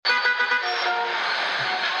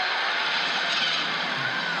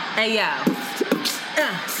Hey, yo.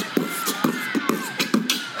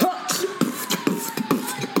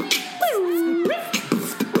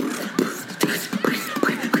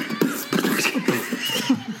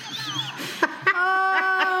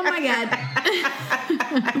 Oh, my God.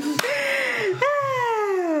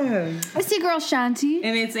 It's your girl, Shanti.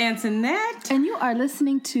 And it's Antoinette. And you are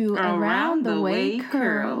listening to Around the Way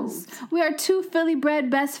Curls. We are two Philly-bred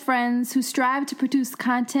best friends who strive to produce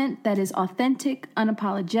content that is authentic,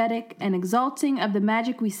 unapologetic, and exalting of the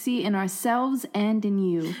magic we see in ourselves and in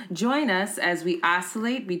you. Join us as we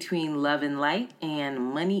oscillate between love and light and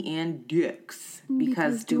money and dicks.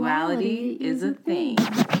 Because duality is a thing.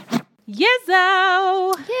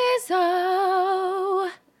 Yizzo! Yizzo!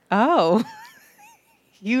 Oh,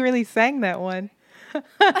 you really sang that one.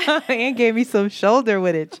 And gave me some shoulder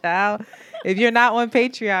with it, child. If you're not on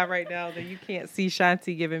Patreon right now, then you can't see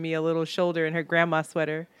Shanti giving me a little shoulder in her grandma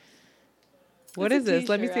sweater. What is this?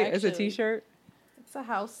 Let me see. It's a t-shirt? It's a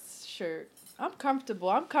house shirt. I'm comfortable.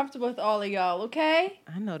 I'm comfortable with all of y'all, okay?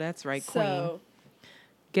 I know that's right, So, Queen.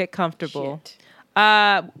 Get comfortable. shit.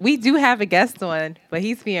 We do have a guest on, but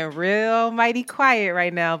he's being real mighty quiet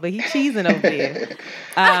right now, but he's cheesing over there.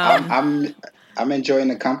 I'm enjoying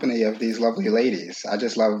the company of these lovely ladies. I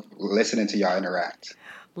just love listening to y'all interact.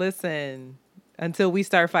 Listen, until we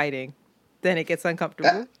start fighting, then it gets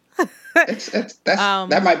uncomfortable.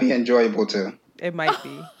 That might be enjoyable too. It might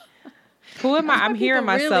be. Who am I? I'm hearing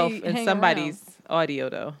myself really in hang somebody's audio,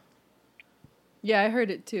 though. Yeah, I heard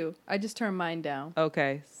it too. I just turned mine down.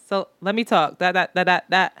 Okay, so let me talk.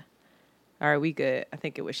 That. All right, we good. I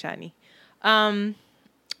think it was Shiny.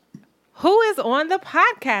 Who is on the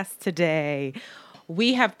podcast today?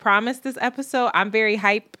 We have promised this episode. I'm very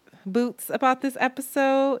hype boots about this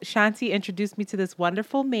episode. Shanti introduced me to this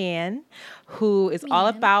wonderful man who is all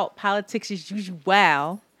about politics as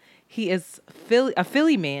usual. He is a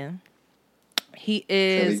Philly man. He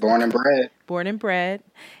is Philly born and bred. Born and bred.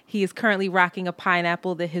 He is currently rocking a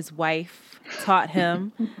pineapple that his wife taught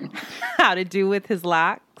him how to do with his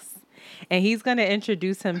locks. And he's going to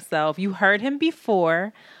introduce himself. You heard him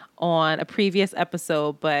before on a previous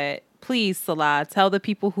episode, but please, Salaah, tell the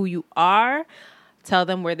people who you are. Tell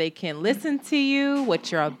them where they can listen to you,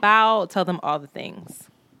 what you're about. Tell them all the things.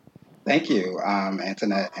 Thank you,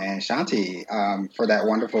 Antoinette and Shanti, for that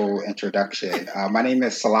wonderful introduction. My name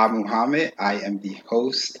is Salaah Muhammed. I am the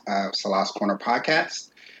host of Salah's Corner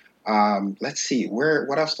podcast. Let's see,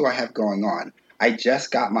 what else do I have going on? I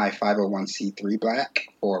just got my 501c3 black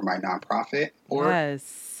for my nonprofit.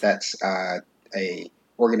 Yes. That's a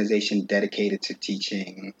organization dedicated to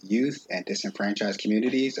teaching youth and disenfranchised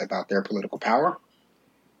communities about their political power.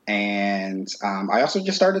 And I also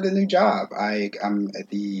just started a new job. I'm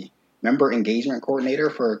the member engagement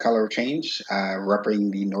coordinator for Color of Change,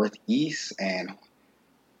 representing the Northeast and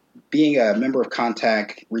being a member of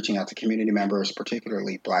contact, reaching out to community members,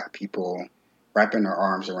 particularly Black people, wrapping our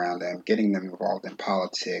arms around them, getting them involved in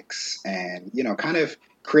politics, and, kind of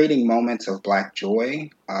creating moments of Black joy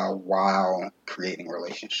while creating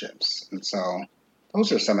relationships. And so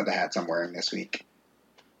those are some of the hats I'm wearing this week.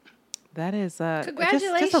 That is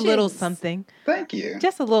Congratulations. just a little something. Thank you.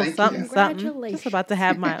 Just a little Thank something, you. something. Just about to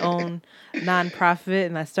have my own nonprofit,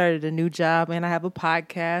 and I started a new job, and I have a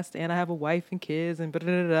podcast, and I have a wife and kids, and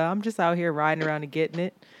I'm just out here riding around and getting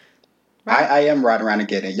it. Right? I am riding around and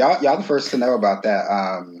getting it. Y'all the first to know about that,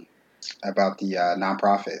 about the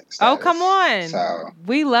nonprofit status. Oh, come on. So,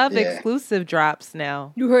 we love exclusive drops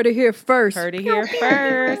now. You heard it here first. Heard it here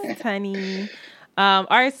first, honey. All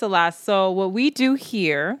right, Salaah. So what we do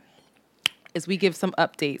here is we give some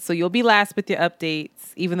updates. So you'll be last with your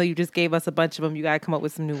updates, even though you just gave us a bunch of them. You got to come up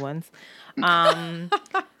with some new ones. My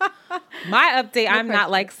update, I'm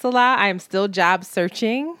not like Salaah. I am still job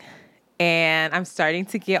searching, and I'm starting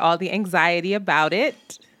to get all the anxiety about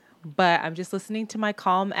it. But I'm just listening to my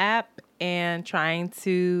Calm app and trying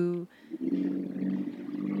to...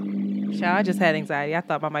 I just had anxiety. I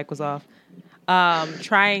thought my mic was off.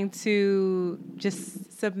 Trying to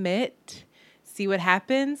just submit, see what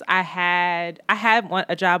happens. I had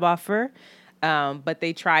a job offer, but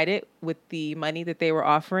they tried it with the money that they were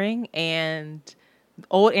offering, and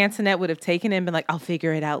old Antoinette would have taken it and been like, I'll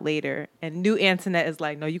figure it out later. And new Antoinette is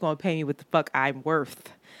like, no, you're going to pay me what the fuck I'm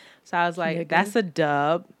worth. So I was like, that's a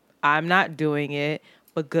dub. I'm not doing it,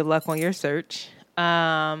 but good luck on your search.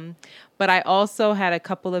 But I also had a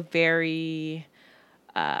couple of very,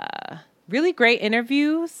 really great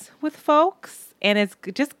interviews with folks. And it's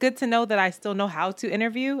just good to know that I still know how to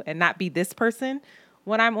interview and not be this person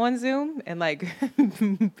when I'm on Zoom and like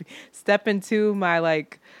step into my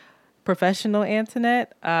like professional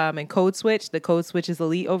Antoinette, and code switch. The code switch is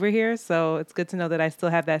elite over here, so it's good to know that I still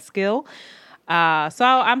have that skill. So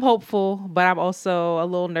I'm hopeful, but I'm also a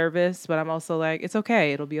little nervous, but I'm also like, it's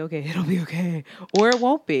okay. It'll be okay. It'll be okay. Or it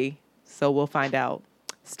won't be. So we'll find out.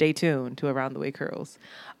 Stay tuned to Around the Way Curls.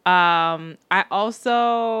 I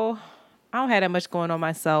don't have that much going on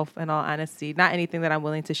myself, in all honesty. Not anything that I'm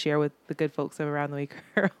willing to share with the good folks of Around the Way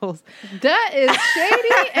Curls. That is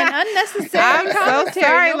shady and unnecessary. I'm so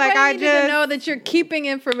sorry. Nobody needed to know that you're keeping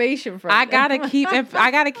information from I them.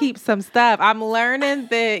 gotta keep some stuff. I'm learning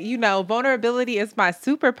that, vulnerability is my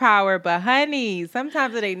superpower, but honey,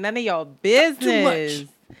 sometimes it ain't none of your business. Too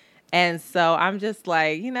much. And so I'm just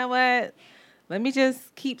like, you know what? Let me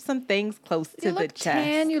just keep some things close to the chest. You look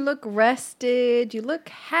tan, you look rested, you look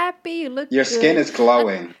happy, you look Your good. skin is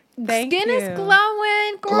glowing. Thank Skin you. is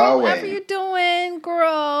glowing, girl. Glowing. Whatever you're doing,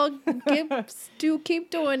 girl, keep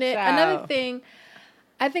doing it. Ciao. Another thing,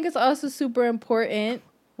 I think it's also super important.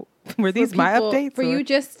 Were these my updates? For you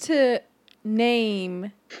just to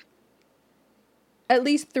name at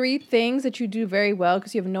least 3 things that you do very well,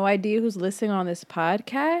 because you have no idea who's listening on this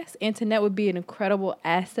podcast. Antoinette would be an incredible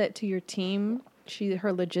asset to your team.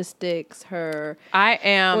 Her logistics, her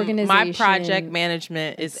organization. My project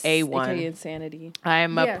management is A1. AKA insanity. I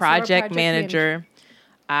am a project manager.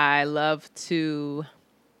 I love to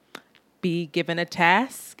be given a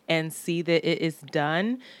task and see that it is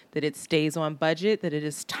done, that it stays on budget, that it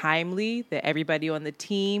is timely, that everybody on the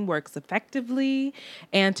team works effectively,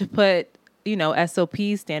 and to put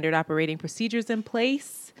SOPs, standard operating procedures in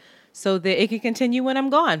place so that it can continue when I'm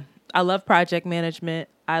gone. I love project management.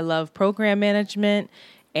 I love program management.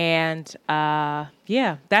 And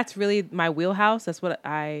that's really my wheelhouse. That's what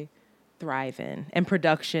I thrive in, and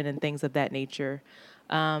production and things of that nature.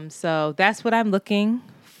 So that's what I'm looking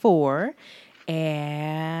for.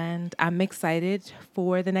 And I'm excited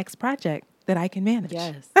for the next project that I can manage.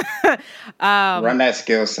 Yes. Run that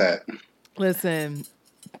skill set. Listen,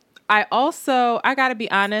 I gotta be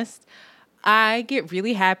honest, I get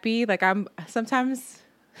really happy. Like sometimes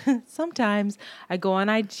I go on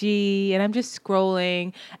IG and I'm just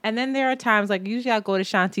scrolling. And then there are times, like usually I'll go to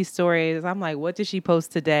Shanti's stories. I'm like, what did she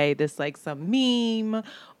post today? This like some meme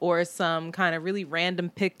or some kind of really random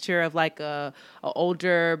picture of like a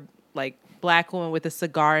older like Black woman with a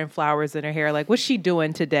cigar and flowers in her hair. Like, what's she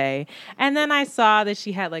doing today? And then I saw that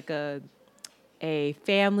she had like a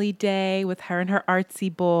family day with her and her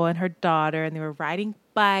artsy boy and her daughter, and they were riding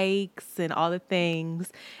bikes and all the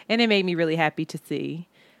things. And it made me really happy to see,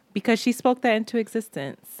 because she spoke that into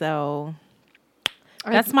existence. So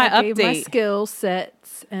that's my update. I gave my skill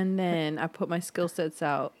sets, and then I put my skill sets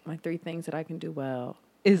out. My 3 things that I can do well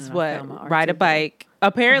is what? Ride a bike.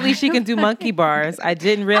 Apparently she can do monkey bars. I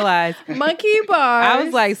didn't realize. Monkey bars. I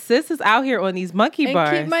was like, sis is out here on these monkey bars.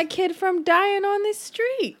 And keep my kid from dying on the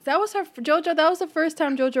street. That was JoJo. That was the first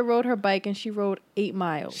time JoJo rode her bike, and she rode 8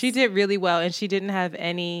 miles. She did really well, and she didn't have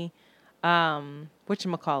any,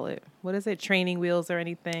 whatchamacallit? What is it? Training wheels or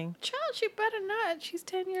anything? Child, she better not. She's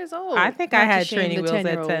 10 years old. I think I had training wheels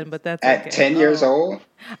at 10, but that's at okay. 10 years old?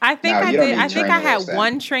 I think No, I you don't did. need I think I training had wheels then.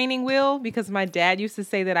 one training wheel, because my dad used to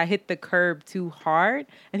say that I hit the curb too hard,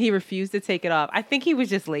 and he refused to take it off. I think he was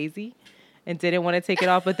just lazy and didn't want to take it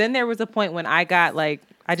off. But then there was a point when I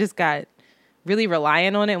just got really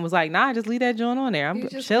reliant on it and was like, nah, just leave that joint on there. I'm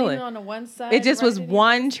just chilling. leaning on the one side. It just was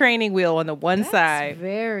one training wheel on the one That's side.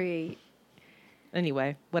 very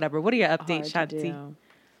Anyway, whatever. What are your updates, hard to Shanti?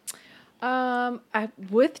 do.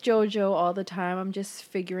 With JoJo all the time, I'm just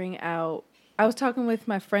figuring out. I was talking with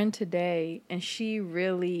my friend today, and she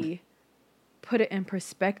really put it in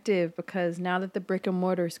perspective, because now that the brick and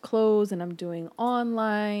mortar is closed and I'm doing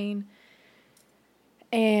online,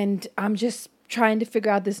 and I'm just trying to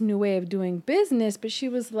figure out this new way of doing business. But she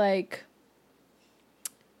was like,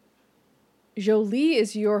 Jolie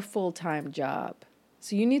is your full-time job.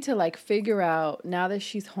 So you need to like figure out, now that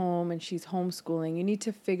she's home and she's homeschooling, you need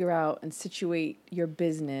to figure out and situate your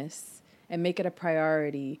business and make it a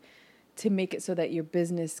priority to make it so that your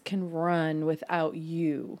business can run without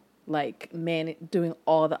you, like doing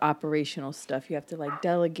all the operational stuff. You have to like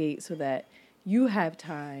delegate so that you have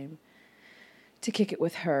time to kick it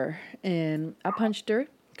with her. And I punched her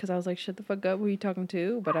because I was like, shut the fuck up, who are you talking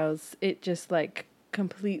to? But it just like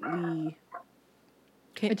completely...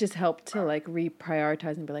 It just helped to like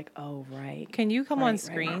reprioritize and be like, oh, right. Can you come on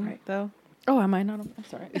screen, though? Oh, am I not? I'm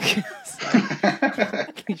sorry.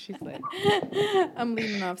 She said. I'm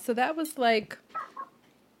leading off. So that was like,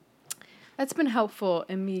 that's been helpful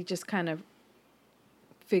in me just kind of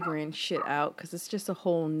figuring shit out, because it's just a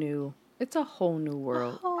whole new world. A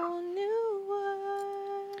whole new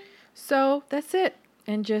world. So that's it.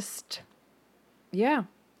 And just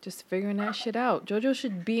figuring that shit out. JoJo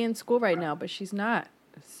should be in school right now, but she's not.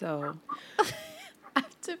 So I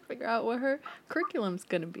have to figure out what her curriculum's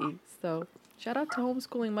going to be. So shout out to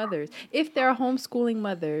homeschooling mothers. If there are homeschooling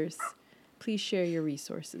mothers, please share your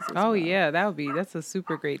resources as well. Yeah, that's a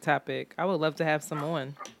super great topic. I would love to have some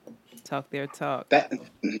on. Talk their talk.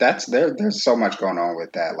 There's so much going on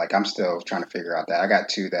with that. Like, I'm still trying to figure out that. I got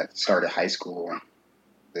 2 that started high school.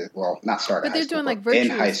 Well, not started high school, but they're doing like virtual in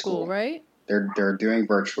high school, right? They're doing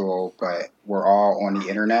virtual, but we're all on the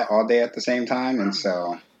internet all day at the same time, and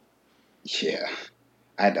so yeah,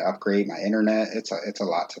 I had to upgrade my internet. It's a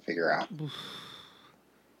lot to figure out.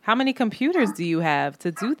 How many computers do you have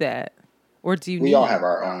to do that, or do you? We all have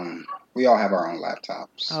our own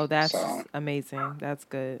laptops. Oh, that's amazing. That's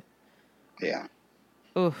good. Yeah.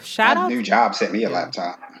 Oh, shout out! New job sent me a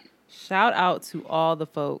laptop. Shout out to all the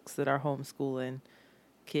folks that are homeschooling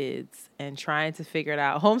kids and trying to figure it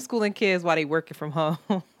out. Homeschooling kids while they working from home.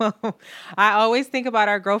 I always think about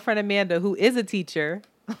our girlfriend Amanda, who is a teacher,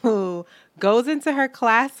 who goes into her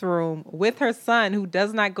classroom with her son, who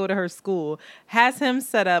does not go to her school, has him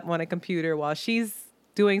set up on a computer while she's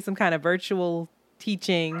doing some kind of virtual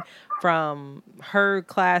teaching from her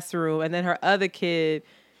classroom, and then her other kid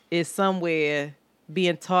is somewhere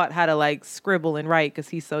being taught how to like scribble and write because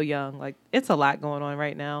he's so young. Like, it's a lot going on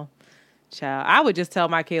right now. Child, I would just tell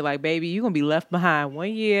my kid, like, baby, you're going to be left behind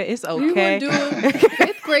 1 year. It's okay. You're going to do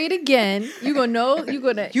 5th grade again. You're going to know. You're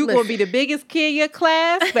going to be the biggest kid in your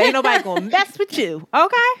class, but ain't nobody going to mess with you.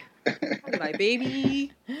 Okay? I'm like,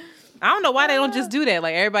 baby. I don't know why they don't just do that.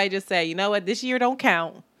 Like, everybody just say, you know what? This year don't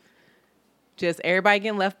count. Just everybody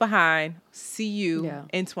getting left behind. See you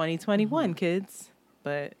in 2021, kids.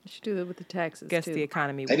 But you should do that with the taxes. Guess too. The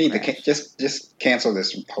economy. They need to just cancel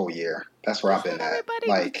this whole year. That's where I've been at. Everybody,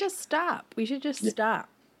 like, just stop. We should just stop.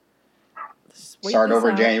 Start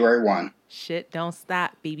over January 1. Shit, don't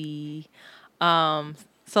stop, baby.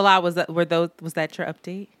 Salaah, was that your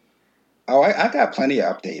update? Oh, I got plenty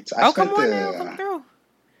of updates. Come through.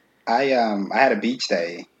 I had a beach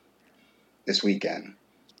day this weekend.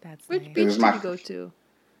 Which beach did you go to?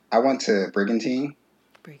 I went to Brigantine.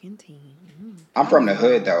 Brigantine. I'm from the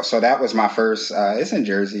hood, though, so that was my first. It's in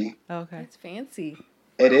Jersey. Okay. It's fancy.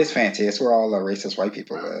 It is fancy. It's where all the racist white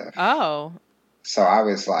people live. Oh. So I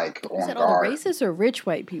was like on guard. All the racist or rich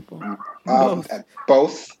white people? Both.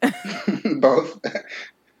 Both.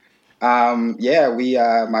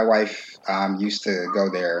 My wife used to go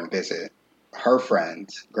there and visit her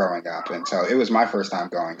friends growing up, and so it was my first time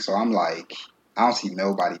going. So I'm like, I don't see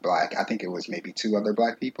nobody black. I think it was maybe 2 other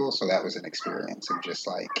black people. So that was an experience of just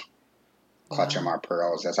like clutching my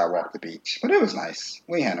pearls as I walked the beach. But it was nice.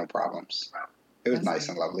 We had no problems. It was nice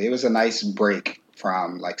and lovely. It was a nice break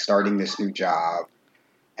from like starting this new job.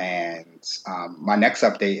 And my next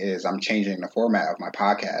update is I'm changing the format of my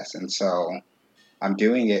podcast. And so I'm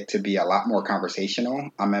doing it to be a lot more conversational.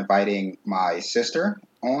 I'm inviting my sister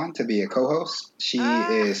on to be a co-host. She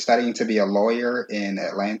is studying to be a lawyer in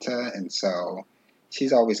Atlanta. And so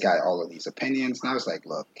she's always got all of these opinions. And I was like,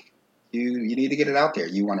 look, you need to get it out there.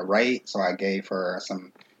 You want to write. So I gave her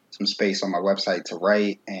some space on my website to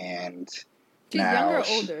write. And she's younger or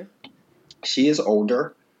older? She is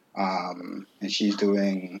older. And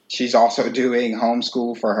she's also doing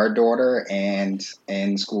homeschool for her daughter and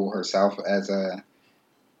in school herself as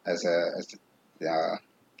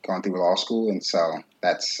going through law school. And so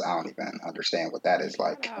I don't even understand what that is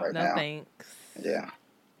like right now. Thanks. Yeah.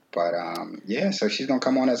 But, so she's going to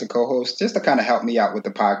come on as a co-host just to kind of help me out with the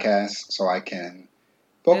podcast so I can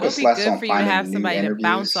focus less on finding new interviews. It'll be good for you to have somebody to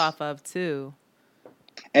bounce off of, too.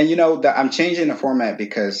 And, I'm changing the format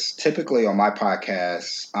because typically on my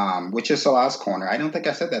podcast, which is Salah's Corner, I don't think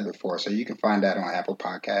I said that before, so you can find that on Apple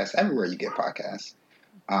Podcasts, everywhere you get podcasts.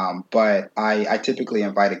 But I typically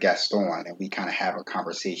invite a guest on, and we kind of have a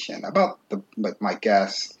conversation about my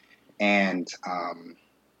guest and,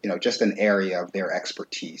 just an area of their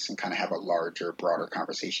expertise and kind of have a larger, broader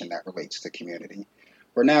conversation that relates to community.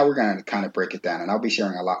 For now, we're going to kind of break it down, and I'll be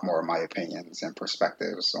sharing a lot more of my opinions and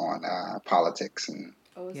perspectives on politics and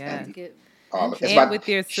with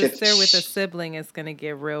your sister with a sibling, it's going to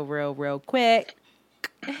get real, real, real quick.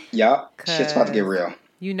 Yep, shit's about to get real.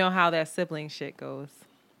 You know how that sibling shit goes.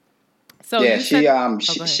 So yeah,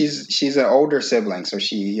 she's an older sibling, so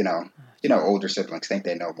she, older siblings think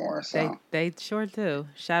they know more. So they sure do.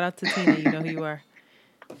 Shout out to Tina, you know who you are.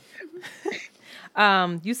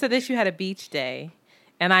 You said that you had a beach day,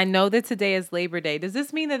 and I know that today is Labor Day. Does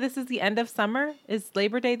this mean that this is the end of summer? Is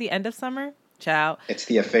Labor Day the end of summer? Child. It's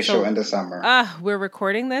the official end of summer. We're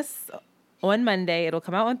recording this on Monday. It'll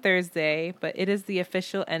come out on Thursday, but it is the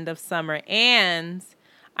official end of summer. And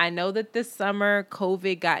I know that this summer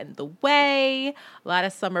COVID got in the way. A lot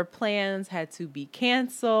of summer plans had to be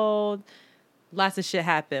canceled. Lots of shit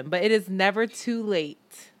happened. But it is never too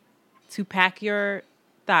late to pack your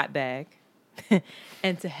thought bag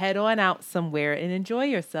and to head on out somewhere and enjoy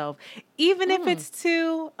yourself. Even if it's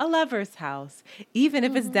to a lover's house. Even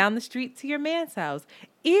if it's down the street to your man's house.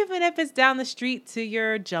 Even if it's down the street to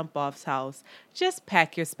your jump-off's house. Just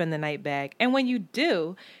pack your spend the night bag. And when you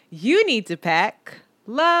do, you need to pack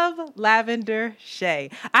Love Lavender Shea.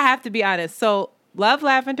 I have to be honest. So Love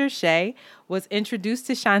Lavender Shea was introduced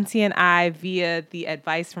to Shanti and I via the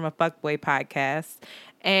Advice from a Fuckboy podcast.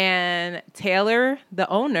 And Taylor, the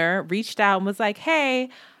owner, reached out and was like, hey,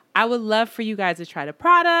 I would love for you guys to try the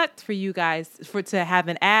product, for you guys to have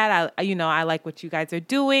an ad. I like what you guys are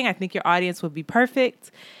doing. I think your audience would be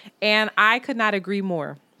perfect. And I could not agree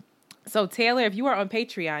more. So Taylor, if you are on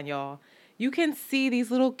Patreon, y'all, you can see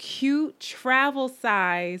these little cute travel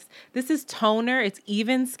size. This is toner. It's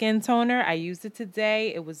even skin toner. I used it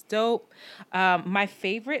today. It was dope. My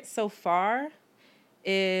favorite so far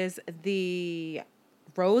is the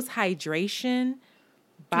Rose Hydration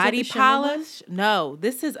body polish. No,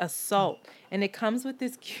 this is Assault. And it comes with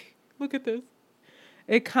this cute, look at this.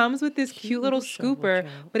 It comes with this cute little scooper.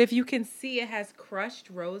 But if you can see, it has crushed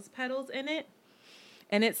rose petals in it.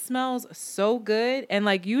 And it smells so good. And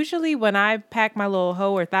like usually when I pack my little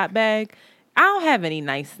hoe or thought bag, I don't have any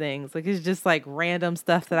nice things. Like it's just like random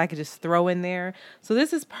stuff that I could just throw in there. So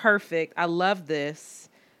this is perfect. I love this.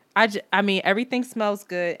 I mean, everything smells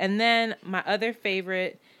good. And then my other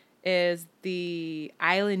favorite is the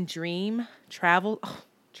Island Dream travel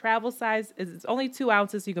size. It's only 2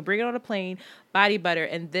 ounces, so you can bring it on a plane. Body butter.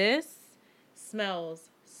 And this smells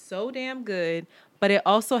so damn good, but it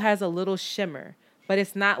also has a little shimmer. But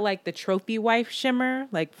it's not like the trophy wife shimmer,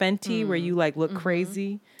 like Fenty, where you like look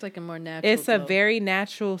crazy. It's like a more natural It's glow. a very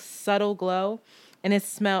natural, subtle glow. And it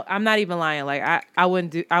smells, I'm not even lying. Like I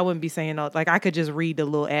wouldn't be saying no. Like I could just read the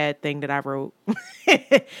little ad thing that I wrote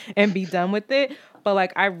and be done with it. But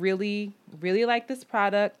like I really, really like this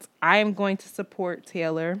product. I am going to support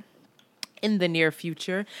Taylor in the near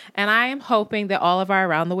future. And I am hoping that all of our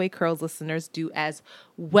Around the Way Curls listeners do as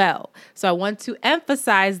well. So I want to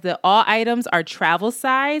emphasize that all items are travel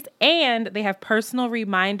size and they have personal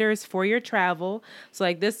reminders for your travel. So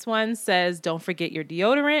like this one says, don't forget your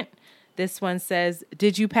deodorant. This one says,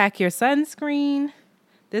 did you pack your sunscreen?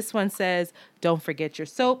 This one says, don't forget your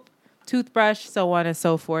soap, toothbrush, so on and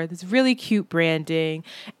so forth. It's really cute branding.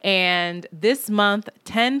 And this month,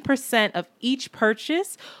 10% of each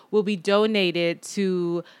purchase will be donated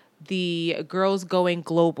to the Girls Going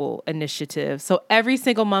Global initiative. So every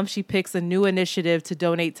single month she picks a new initiative to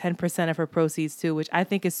donate 10% of her proceeds to, which I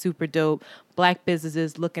think is super dope. Black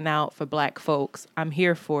businesses looking out for Black folks. I'm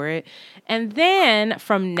here for it. And then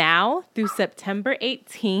from now through September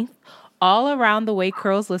 18th, all Around the Way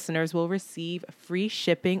Curls listeners will receive free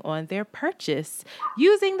shipping on their purchase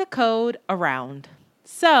using the code AROUND.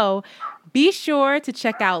 So be sure to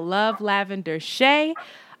check out Love Lavender Shea.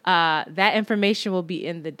 That information will be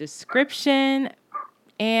in the description.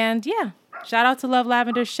 And yeah, shout out to Love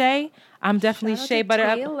Lavender Shea. I'm definitely Shea Butter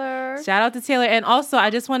Up. Shout out to Taylor. And also,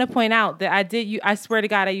 I just want to point out that I swear to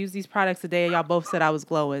God, I used these products today and y'all both said I was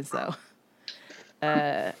glowing. So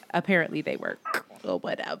apparently they work or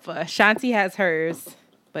whatever. Shanti has hers,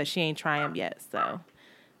 but she ain't trying them yet. So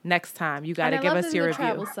next time you got to give us your review.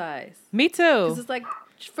 Travel size. Me too. Because it's like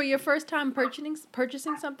for your first time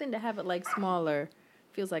purchasing something, to have it like smaller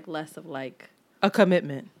feels like less of like a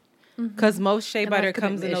commitment. Because most shea butter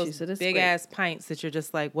comes in issues, those big ass pints that you're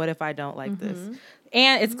just like, what if I don't like this?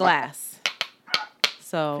 And it's glass.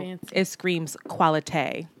 So fancy. It screams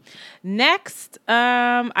quality. Next,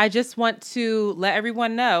 I just want to let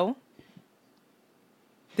everyone know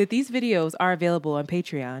that these videos are available on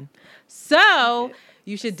Patreon. So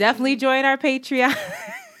you should definitely join our Patreon.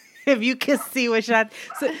 If you can see what Shanti...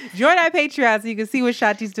 So join our Patreon so you can see what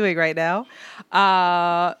Shanti's doing right now.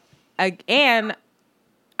 And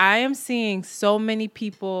I am seeing so many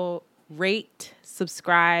people rate,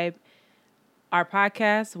 subscribe our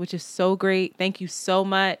podcast, which is so great. Thank you so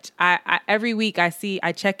much. I every week I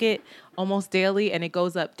check it almost daily and it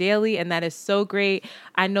goes up daily. And that is so great.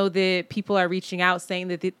 I know that people are reaching out saying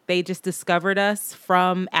that they just discovered us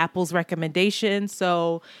from Apple's recommendation.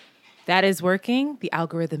 So that is working. The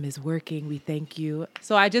algorithm is working. We thank you.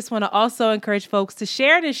 So I just want to also encourage folks to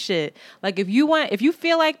share this shit. Like if you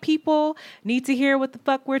feel like people need to hear what the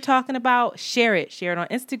fuck we're talking about, share it. Share it on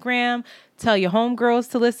Instagram. Tell your homegirls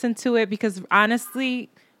to listen to it because honestly,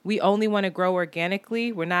 we only want to grow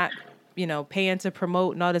organically. We're not paying to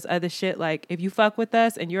promote and all this other shit. Like, if you fuck with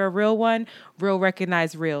us and you're a real one, real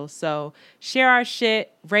recognize real. So share our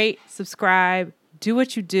shit, rate, subscribe, do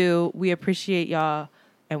what you do. We appreciate y'all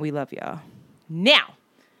and we love y'all. Now,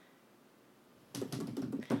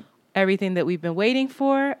 everything that we've been waiting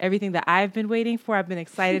for, everything that I've been waiting for. I've been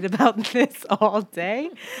excited about this all day.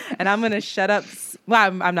 And I'm going to shut up.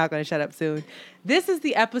 Well, I'm not going to shut up soon. This is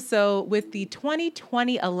the episode with the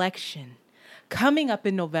 2020 election coming up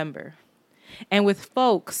in November. And with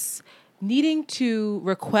folks needing to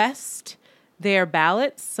request their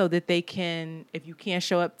ballots so that they can, if you can't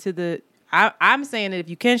show up to the, I'm saying that if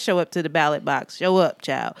you can show up to the ballot box, show up,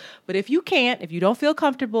 child. But if you can't, if you don't feel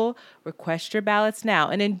comfortable, request your ballots now.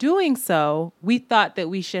 And in doing so, we thought that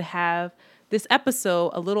we should have this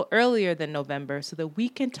episode a little earlier than November so that we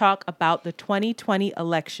can talk about the 2020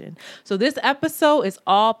 election. So this episode is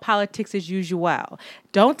all politics as usual.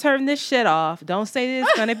 Don't turn this shit off. Don't say that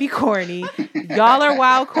it's going to be corny. Y'all are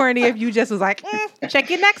wild corny if you just was like, check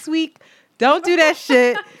it next week. Don't do that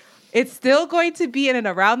shit. It's still going to be in an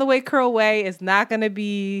around the way curl way. It's not going to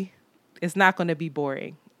be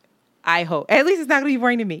boring. I hope. At least it's not going to be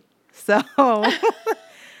boring to me. So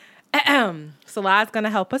Salah's going to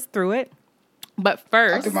help us through it. But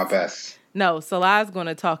first, I'll do my best. No, Salah's going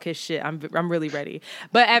to talk his shit. I'm really ready.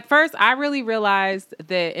 But at first, I really realized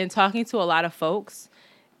that in talking to a lot of folks,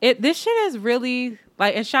 this shit is really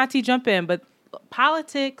like, and Shanti, jump in, but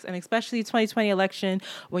politics, and especially 2020 election,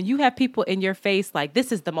 when you have people in your face like,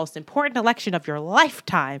 this is the most important election of your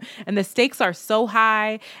lifetime, and the stakes are so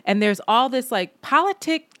high, and there's all this like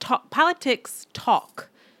politics talk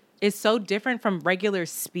is so different from regular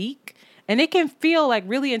speak, and it can feel like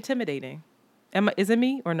really intimidating. Is it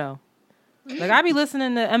me or no? Like, I be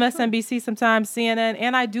listening to MSNBC sometimes, CNN,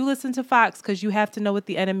 and I do listen to Fox because you have to know what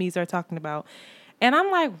the enemies are talking about. And I'm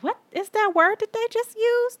like, what is that word that they just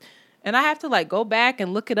used? And I have to like go back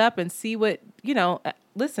and look it up and see what,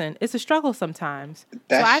 listen, it's a struggle sometimes.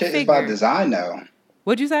 That shit is by design though.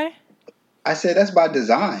 What'd you say? I said that's by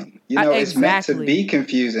design. It's meant to be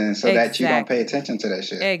confusing so that you don't pay attention to that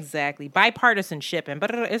shit. Exactly. Bipartisanship.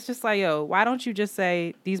 But it's just like, yo, why don't you just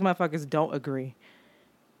say these motherfuckers don't agree?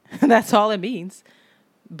 That's all it means.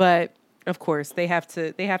 But of course, they have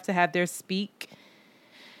to have their speak.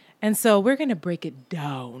 And so we're going to break it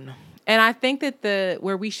down. And I think that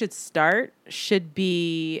where we should start should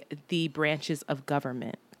be the branches of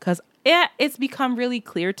government. Because it's become really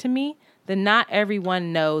clear to me that not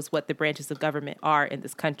everyone knows what the branches of government are in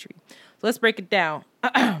this country. So let's break it down.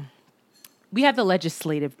 We have the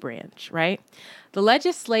legislative branch, right? The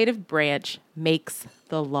legislative branch makes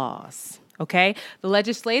the laws, okay? The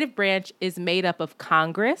legislative branch is made up of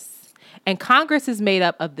Congress, and Congress is made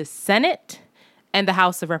up of the Senate and the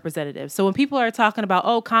House of Representatives. So when people are talking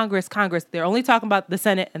about, Congress, they're only talking about the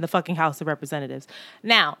Senate and the fucking House of Representatives.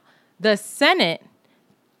 Now, the Senate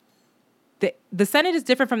is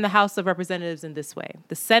different from the House of Representatives in this way.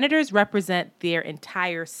 The senators represent their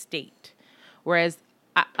entire state, whereas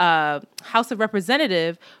House of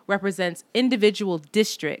Representative represents individual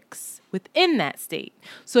districts within that state.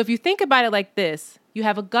 So if you think about it like this, you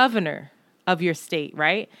have a governor of your state,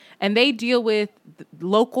 right? And they deal with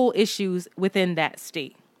local issues within that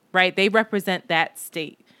state, right? They represent that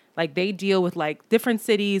state. Like, they deal with like different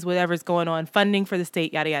cities, whatever's going on, funding for the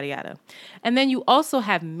state, yada, yada, yada. And then you also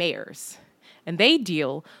have mayors, and they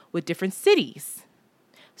deal with different cities.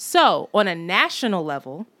 So on a national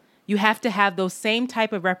level, you have to have those same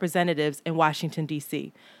type of representatives in Washington,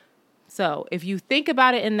 D.C. So if you think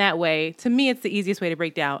about it in that way, to me, it's the easiest way to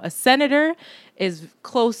break down. A senator is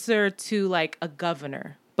closer to like a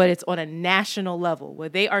governor, but it's on a national level where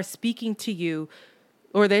they are speaking to you,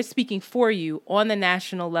 or they're speaking for you on the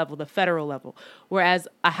national level, the federal level. Whereas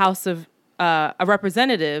a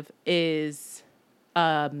representative is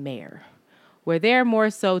a mayor, where they're more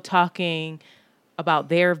so talking about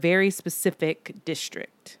their very specific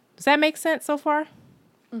district. Does that make sense so far?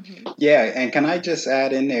 Mm-hmm. Yeah, and can I just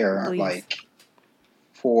add in there, Please. like,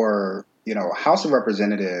 for, House of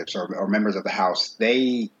Representatives or members of the House,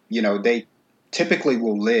 they typically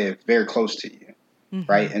will live very close to you, mm-hmm.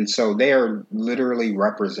 right? And so they are literally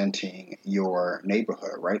representing your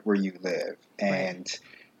neighborhood, right, where you live. And,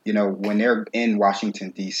 when they're in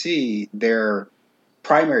Washington, D.C., their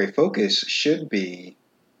primary focus should be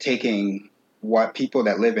taking what people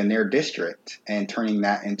that live in their district and turning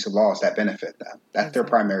that into laws that benefit them. That's their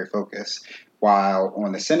primary focus. While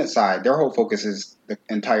on the Senate side, their whole focus is the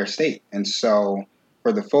entire state. And so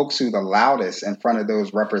for the folks who the loudest in front of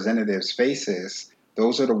those representatives' faces,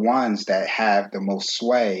 those are the ones that have the most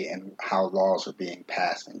sway in how laws are being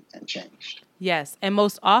passed and changed. Yes, and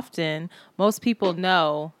most often, most people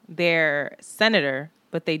know their senator,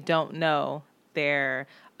 but they don't know their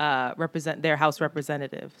their House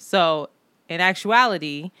representative. So, in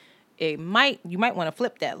actuality, you might want to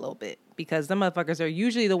flip that a little bit, because them motherfuckers are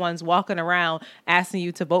usually the ones walking around asking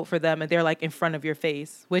you to vote for them, and they're like in front of your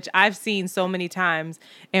face, which I've seen so many times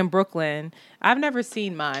in Brooklyn. I've never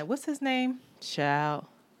seen mine. What's his name? Child.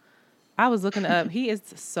 I was looking up. He is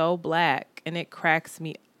so black, and it cracks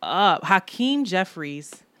me up. Hakeem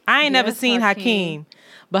Jeffries. I ain't never seen Hakeem,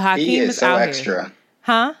 but Hakeem he is so out extra. Here.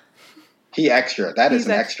 Huh? He extra. That is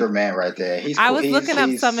an extra man right there. He's cool. I was looking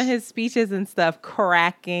up some of his speeches and stuff,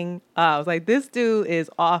 cracking up. I was like, this dude is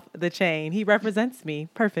off the chain. He represents me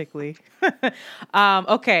perfectly.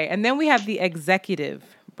 Okay, and then we have the executive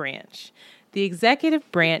branch. The executive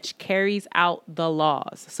branch carries out the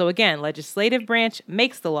laws. So again, legislative branch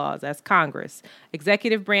makes the laws. That's Congress.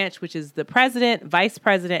 Executive branch, which is the president, vice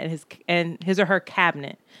president, and his or her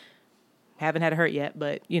cabinet. Haven't had a hurt yet,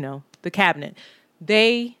 but the cabinet.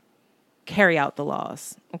 They carry out the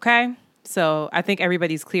laws. Okay? So I think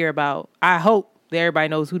everybody's clear about, I hope that everybody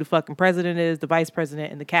knows who the fucking president is, the vice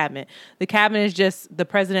president, and the cabinet. The cabinet is just the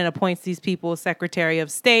president appoints these people, Secretary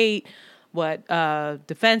of State,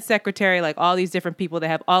 defense secretary, like all these different people that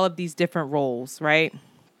have all of these different roles, right?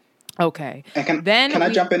 Okay. And can I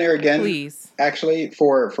jump in there again? Please. Actually,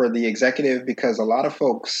 for the executive, because a lot of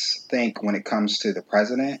folks think when it comes to the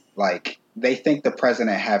president, like they think the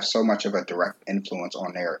president have so much of a direct influence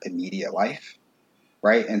on their immediate life,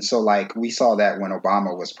 right? And so like we saw that when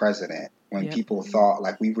Obama was president, when people thought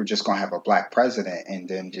like we were just going to have a black president and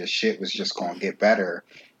then just shit was just going to get better.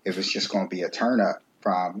 It was just going to be a turn up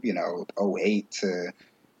from 08 to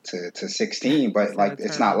 16, but like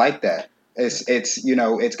it's not like that.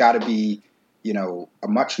 It's got to be a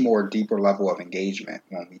much more deeper level of engagement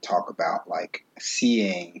when we talk about like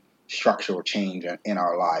seeing structural change in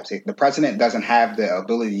our lives. The president doesn't have the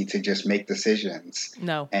ability to just make decisions,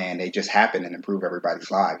 and they just happen and improve everybody's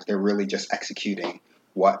lives. They're really just executing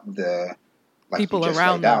what the people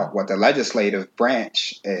around them, what the legislative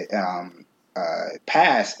branch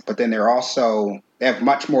passed, but then they have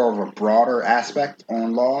much more of a broader aspect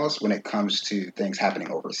on laws when it comes to things happening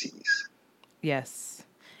overseas. Yes.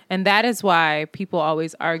 And that is why people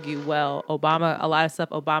always argue, well, a lot of stuff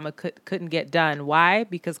Obama couldn't get done. Why?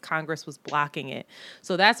 Because Congress was blocking it.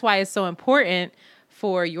 So that's why it's so important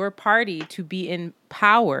for your party to be in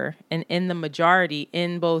power and in the majority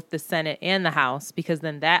in both the Senate and the House, because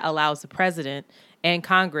then that allows the president and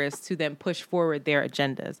Congress to then push forward their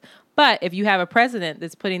agendas. But if you have a president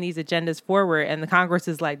that's putting these agendas forward and the Congress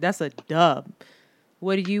is like, that's a dub,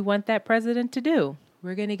 what do you want that president to do?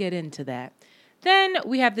 We're going to get into that. Then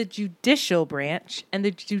we have the judicial branch, and the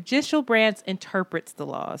judicial branch interprets the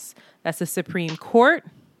laws. That's the Supreme Court,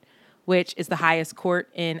 which is the highest court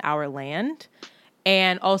in our land,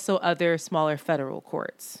 and also other smaller federal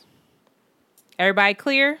courts. Everybody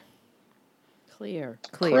clear? Clear.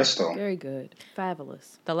 Crystal. Very good.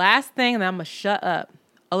 Fabulous. The last thing, and I'm going to shut up,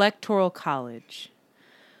 Electoral College.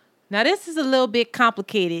 Now, this is a little bit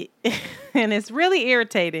complicated, and it's really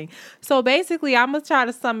irritating. So basically, I'm going to try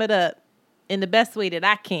to sum it up in the best way that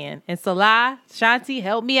I can. And Salaah, Shanti,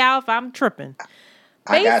 help me out if I'm tripping.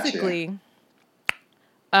 Basically,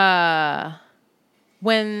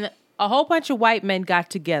 when a whole bunch of white men got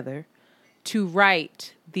together to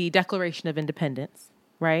write the Declaration of Independence,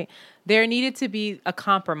 right, there needed to be a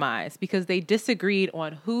compromise because they disagreed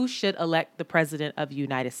on who should elect the president of the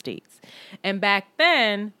United States. And back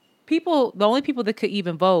then, the only people that could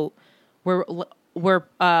even vote were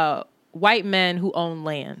white men who owned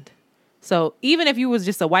land. So even if you was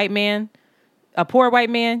just a white man, a poor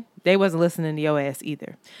white man, they wasn't listening to your ass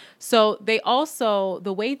either. So they also,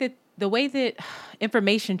 the way that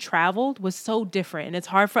information traveled was so different, and it's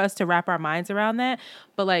hard for us to wrap our minds around that.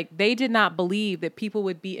 But like, they did not believe that people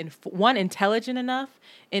would be intelligent enough,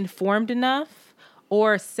 informed enough,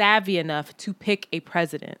 or savvy enough to pick a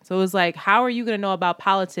president. So it was like, how are you going to know about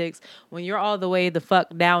politics when you're all the way the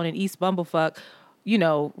fuck down in East Bumblefuck,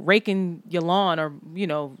 raking your lawn or,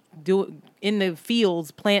 in the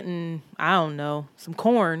fields planting, I don't know, some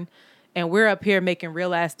corn, and we're up here making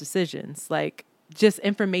real ass decisions. Like, just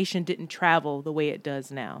information didn't travel the way it does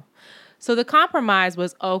now. So the compromise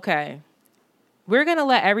was, okay, we're going to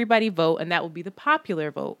let everybody vote, and that will be the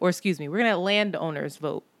popular vote. Or we're going to let landowners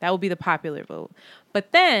vote. That will be the popular vote.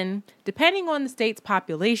 But then, depending on the state's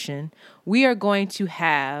population, we are going to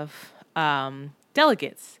have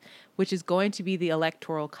delegates, which is going to be the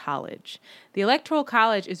Electoral College. The Electoral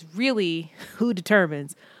College is really who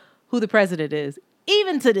determines who the president is.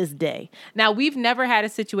 even to this day. Now, we've never had a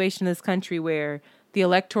situation in this country where the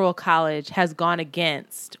Electoral College has gone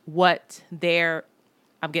against what their,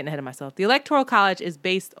 I'm getting ahead of myself. The Electoral College is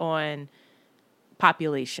based on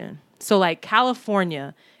population. So like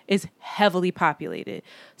California is heavily populated.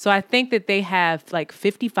 So I think that they have like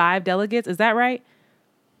 55 delegates. Is that right?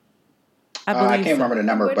 I can't remember the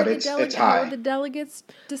number, but it's high. How are the delegates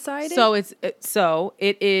decided? So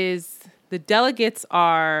it is, the delegates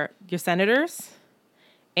are your senators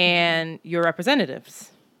and your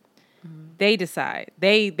representatives. They decide.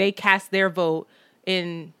 They cast their vote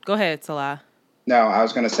in. Go ahead, Salaah. No, I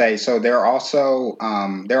was going to say, so there are also,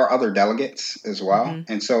 there are other delegates as well.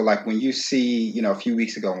 Mm-hmm. And so like when you see, a few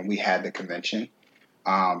weeks ago when we had the convention,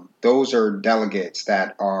 those are delegates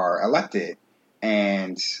that are elected,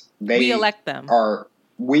 and we elect them.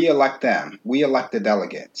 We elect them. We elect the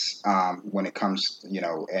delegates when it comes,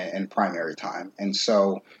 in primary time. And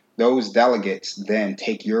so those delegates then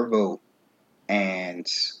take your vote and,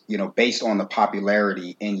 based on the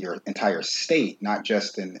popularity in your entire state, not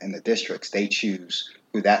just in the districts, they choose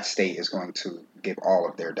who that state is going to give all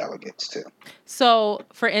of their delegates to. So,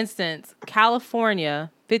 for instance,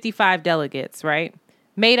 California, 55 delegates, right?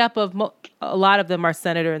 Made up of, a lot of them are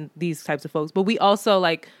senator and these types of folks. But we also,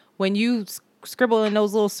 like, when you scribble in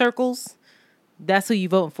those little circles, that's who you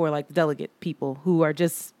vote for, like the delegate people who are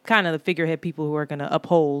just kind of the figurehead people who are going to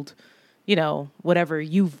uphold, whatever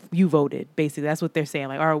you voted. Basically, that's what they're saying.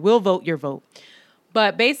 Like, all right, we'll vote your vote.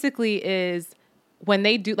 But basically is when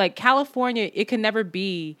they do, like California, it can never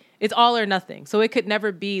be, it's all or nothing. So it could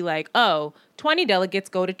never be like, 20 delegates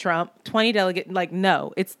go to Trump, 20 delegates, like,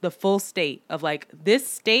 no, it's the full state of like this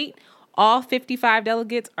state, all 55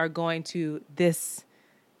 delegates are going to this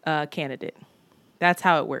candidate. That's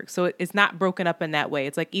how it works. So it's not broken up in that way.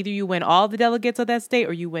 It's like either you win all the delegates of that state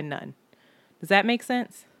or you win none. Does that make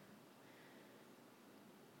sense?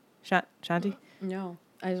 Shanti? No,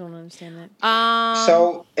 I don't understand that.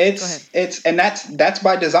 So it's and that's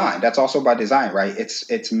by design. That's also by design, right?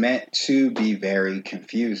 It's meant to be very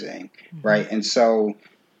confusing, right? And so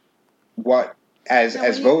what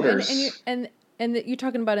as voters and you're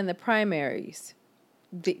talking about in the primaries.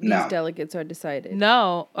 These delegates are decided.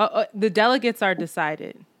 No, the delegates are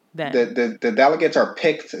decided then. The delegates are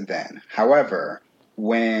picked then. However,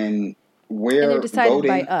 when they're decided voting,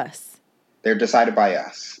 by us. They're decided by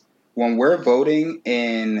us. When we're voting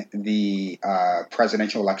in the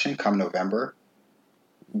presidential election come November,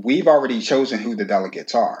 we've already chosen who the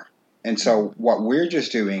delegates are. And so what we're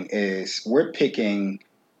just doing is we're picking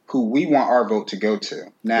who we want our vote to go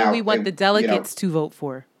to. Now, who we want the delegates to vote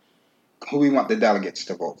for. Who we want the delegates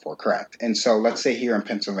to vote for, correct. And so let's say here in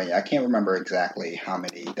Pennsylvania, I can't remember exactly how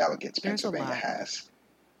many delegates Pennsylvania has.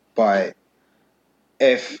 But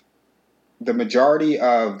if the majority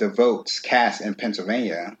of the votes cast in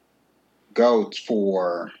Pennsylvania go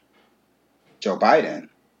for Joe Biden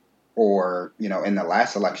or, in the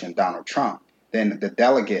last election, Donald Trump, then the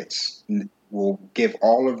delegates will give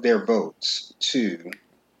all of their votes to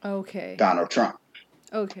Donald Trump.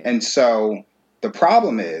 Okay. And so the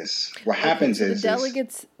problem is, what happens is the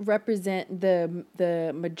delegates represent the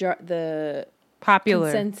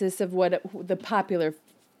popular consensus of what the popular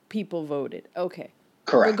people voted. Okay,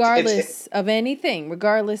 correct. Regardless of anything,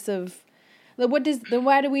 regardless of what is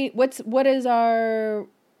our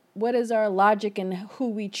logic and who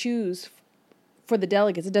we choose for the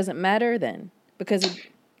delegates? It doesn't matter then, because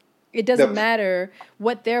it doesn't matter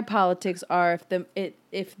what their politics are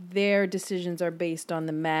if their decisions are based on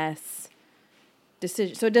the mass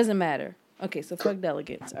decision. So it doesn't matter. Okay, so fuck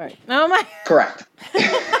delegates. All right. Oh my. Correct.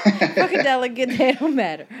 Fuck a delegate. They don't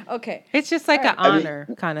matter. Okay. It's just like an honor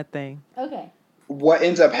kind of thing. Okay. What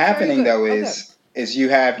ends up happening though is you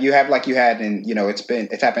have like you had in,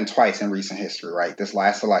 it's happened twice in recent history, right? This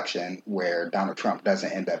last election where Donald Trump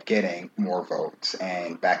doesn't end up getting more votes,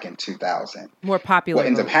 and back in 2000. More popular What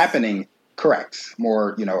ends up happening, correct,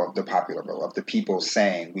 more, of the popular vote, of the people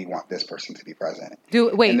saying we want this person to be president.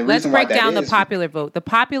 Let's break down the popular vote. The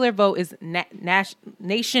popular vote is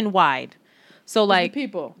nationwide. So like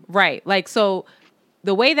people. Right. Like, so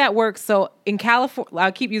the way that works, so in California,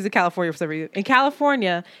 I'll keep using California for some reason. In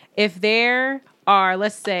California, if there are,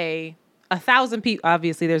 let's say, 1,000 people,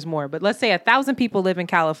 obviously there's more, but let's say 1,000 people live in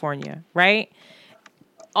California, right?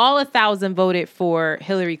 All 1,000 voted for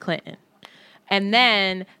Hillary Clinton. And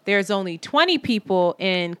then there's only 20 people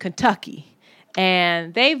in Kentucky,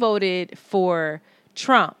 and they voted for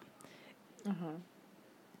Trump.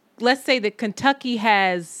 Let's say that Kentucky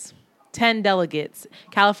has 10 delegates.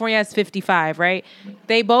 California has 55, right?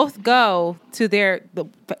 They both go to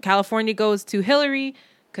California goes to Hillary,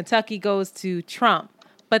 Kentucky goes to Trump.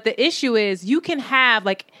 But the issue is you can have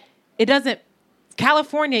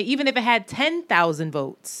California, even if it had 10,000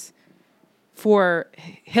 votes for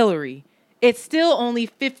Hillary, it's still only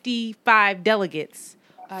 55 delegates.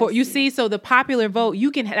 So the popular vote,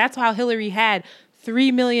 that's how Hillary had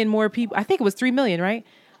 3 million more people. I think it was 3 million, right?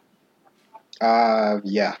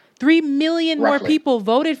 Yeah. 3 million Roughly. more people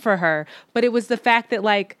voted for her. But it was the fact that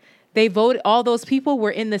they voted, all those people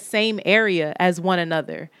were in the same area as one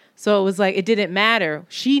another. So it was it didn't matter.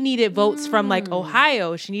 She needed votes from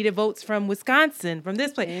Ohio. She needed votes from Wisconsin, from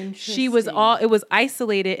this place. It was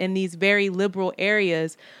isolated in these very liberal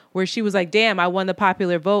areas where she was like, damn, I won the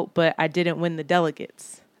popular vote, but I didn't win the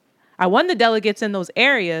delegates. I won the delegates in those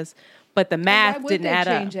areas, but the math didn't add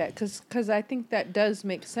up. Why would they change that? Because I think that does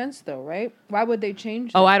make sense, though, right? Why would they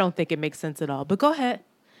change that? Oh, I don't think it makes sense at all. But go ahead.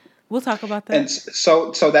 We'll talk about that. And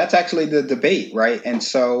so that's actually the debate, right? And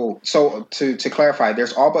so to clarify,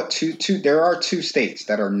 there's all but there are two states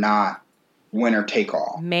that are not winner take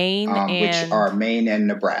all. Maine which are Maine and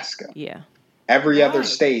Nebraska. Yeah. Every other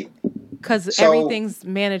state. Because everything's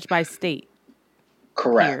managed by state.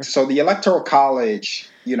 Correct. Here. So the Electoral College,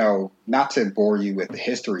 not to bore you with the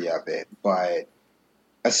history of it, but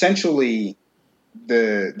essentially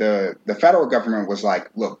the federal government was like,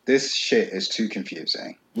 look, this shit is too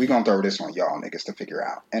confusing. We're going to throw this on y'all niggas to figure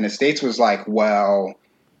out. And the states was like, well,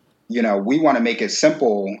 we want to make it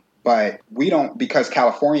simple, but we don't, because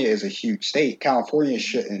California is a huge state. California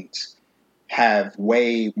shouldn't have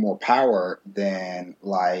way more power than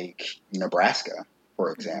Nebraska,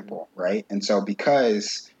 for example, right? And so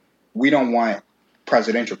because we don't want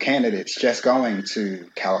presidential candidates just going to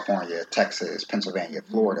California, Texas, Pennsylvania,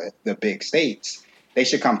 Florida, the big states, they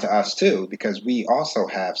should come to us too, because we also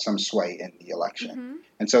have some sway in the election. Mm-hmm.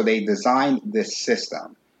 And so they designed this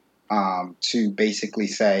system to basically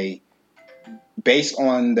say, based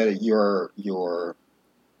on we're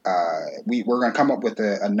going to come up with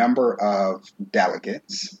a number of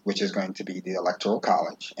delegates, which is going to be the Electoral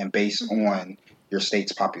College, and based on your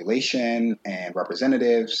state's population and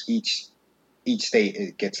representatives, each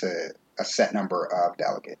state gets a set number of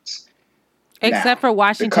delegates. Except for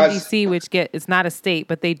Washington, D.C., which it's not a state,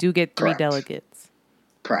 but they do get 3 delegates.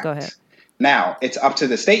 Correct. Go ahead. Now, it's up to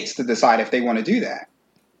the states to decide if they want to do that.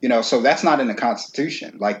 So that's not in the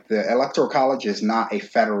Constitution. The Electoral College is not a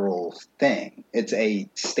federal thing. It's a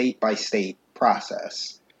state-by-state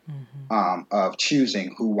process of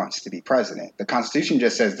choosing who wants to be president. The Constitution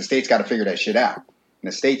just says the states got to figure that shit out.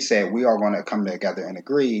 And the states said, we are going to come together and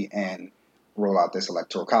agree and roll out this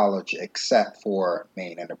Electoral College, except for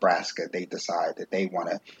Maine and Nebraska. They decide that they want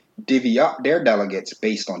to divvy up their delegates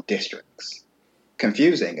based on districts.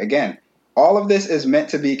 Confusing. Again, all of this is meant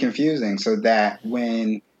to be confusing so that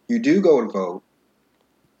when you do go to vote,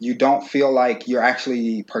 you don't feel like you're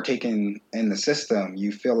actually partaking in the system.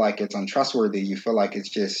 You feel like it's untrustworthy. You feel like it's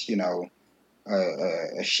just,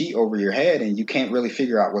 a sheet over your head and you can't really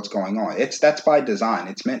figure out what's going on. That's by design.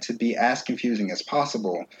 It's meant to be as confusing as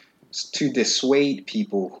possible to dissuade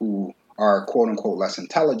people who are quote unquote less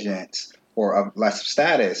intelligent or of less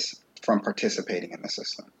status from participating in the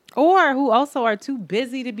system. Or who also are too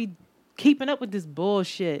busy to be keeping up with this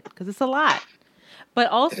bullshit, because it's a lot. But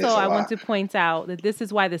also I want to point out that this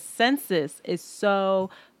is why the census is so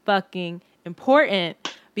fucking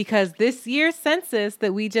important, because this year's census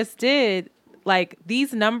that we just did,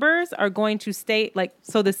 these numbers are going to stay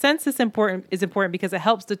so the census is important because it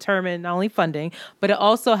helps determine not only funding, but it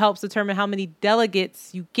also helps determine how many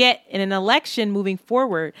delegates you get in an election moving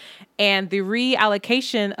forward. And the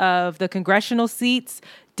reallocation of the congressional seats,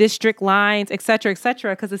 district lines, et cetera,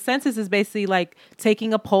 because the census is basically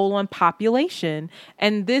taking a poll on population.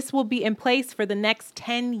 And this will be in place for the next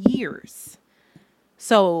 10 years.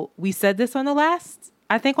 So we said this on the last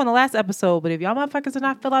episode, but if y'all motherfuckers did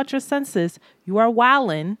not fill out your census, you are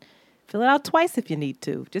wildin'. Fill it out twice if you need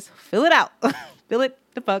to. Just fill it out. Fill it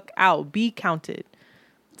the fuck out. Be counted.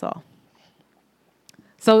 That's all.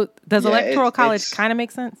 So does Electoral College kind of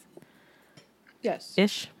make sense? Yes.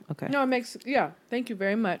 Ish? Okay. No, it makes, Thank you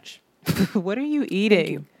very much. What are you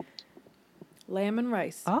eating? You. Lamb and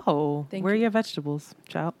rice. Oh, where are your vegetables,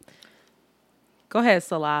 child? Go ahead,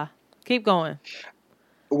 Salaah. Keep going.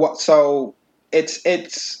 So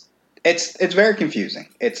it's very confusing.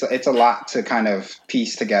 It's a lot to kind of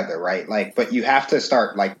piece together, right? But you have to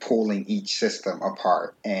start pulling each system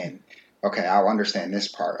apart and, okay, I'll understand this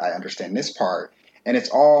part. I understand this part. And it's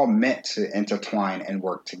all meant to intertwine and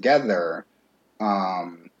work together.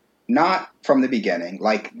 Not from the beginning,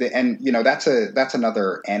 that's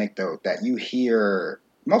another anecdote that you hear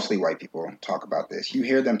mostly white people talk about this. You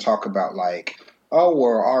hear them talk about oh,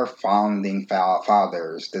 well, our founding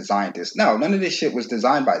fathers designed this. No, none of this shit was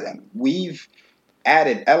designed by them. We've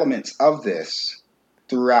added elements of this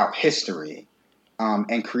throughout history,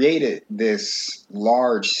 and created this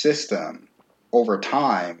large system over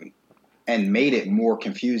time and made it more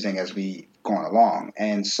confusing as we gone along.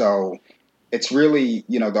 And so it's really,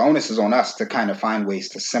 the onus is on us to kind of find ways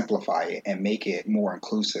to simplify it and make it more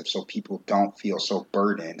inclusive so people don't feel so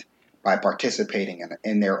burdened by participating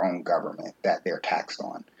in their own government that they're taxed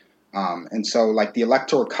on. And so like the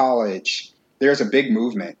Electoral College, there's a big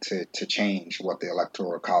movement to change what the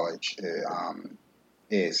Electoral College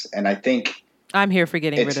is. And I think I'm here for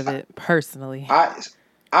getting rid of it personally.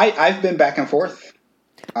 I've been back and forth.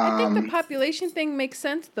 I think the population thing makes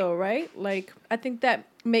sense though, right? Like, I think that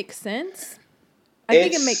makes sense. I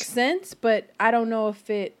think it makes sense, but I don't know if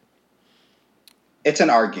it's an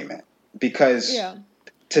argument because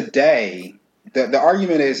today the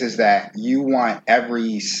argument is that you want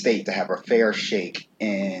every state to have a fair shake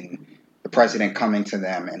in the president coming to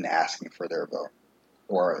them and asking for their vote,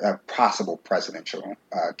 or a possible presidential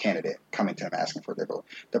candidate coming to them asking for their vote.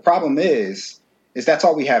 The problem is that's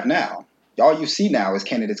all we have now. All you see now is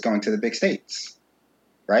candidates going to the big states,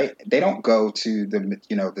 right? They don't go to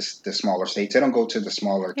the smaller states. They don't go to the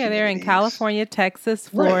smaller communities. They're in California, Texas,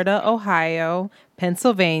 Florida, Ohio,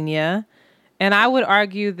 Pennsylvania. And I would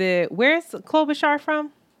argue that, where's Klobuchar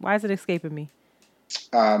from? Why is it escaping me?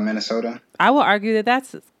 Minnesota. I will argue that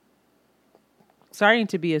that's starting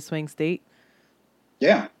to be a swing state.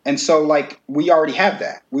 Yeah. And so, like, we already have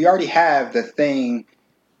that. We already have the thing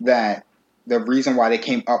that the reason why they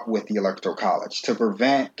came up with the Electoral College, to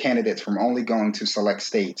prevent candidates from only going to select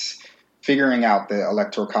states, figuring out the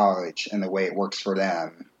Electoral College and the way it works for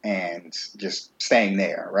them and just staying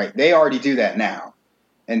there, right? They already do that now.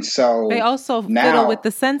 And so they also fiddle with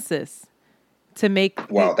the census to make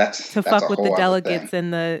that's fuck with the delegates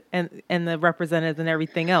and the representatives and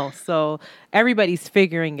everything else. So everybody's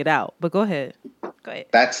figuring it out. But go ahead.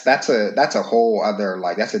 That's a whole other,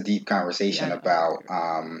 like, that's a deep conversation about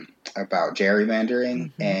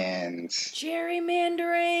gerrymandering and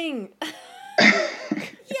gerrymandering.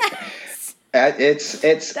 Yes.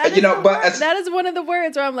 It's that is one of the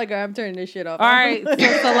words where I'm like, I'm turning this shit off. All right, so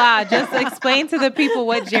Salaah, just explain to the people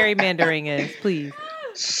what gerrymandering is, please.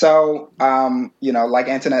 So, like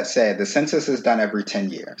Antoinette said, the census is done every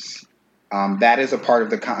 10 years. That is a part of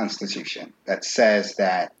the Constitution that says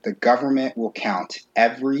that the government will count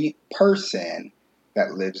every person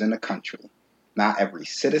that lives in the country. Not every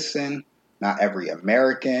citizen, not every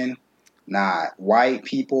American, not white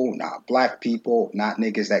people, not black people, not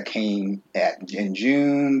niggas that came in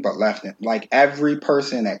June but left. Like, every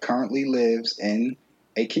person that currently lives in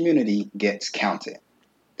a community gets counted.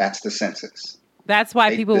 That's the census. That's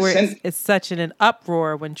why people were it's such an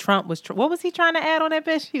uproar when Trump was. What was he trying to add on that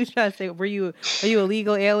bitch? He was trying to say, "Are you a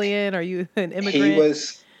legal alien? Are you an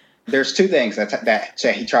immigrant?" There's two things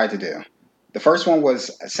that he tried to do. The first one was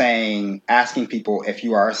asking people if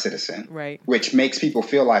you are a citizen, right? Which makes people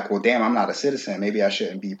feel like, well, damn, I'm not a citizen. Maybe I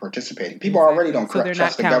shouldn't be participating. People already don't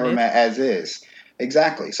trust the government as is.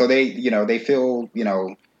 Exactly. So they feel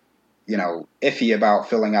iffy about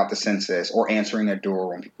filling out the census or answering their door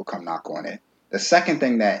when people come knock on it. The second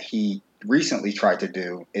thing that he recently tried to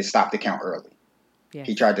do is stop the count early. Yes.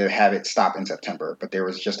 He tried to have it stop in September, but there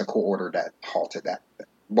was just a court order that halted that,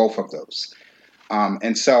 both of those.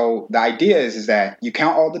 And so the idea is that you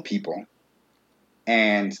count all the people,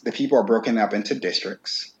 and the people are broken up into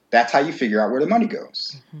districts. That's how you figure out where the money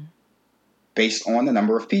goes, based on the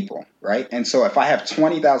number of people, right? And so if I have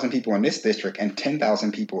 20,000 people in this district and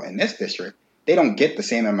 10,000 people in this district, they don't get the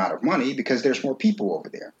same amount of money because there's more people over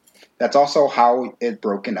there. That's also how it's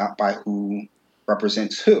broken up by who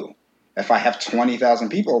represents who. If I have 20,000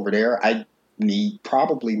 people over there, I need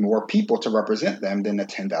probably more people to represent them than the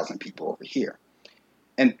 10,000 people over here.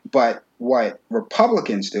 But what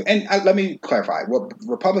Republicans do, and let me clarify, what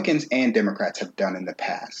Republicans and Democrats have done in the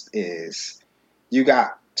past is you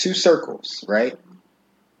got two circles, right?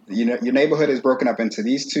 Your neighborhood is broken up into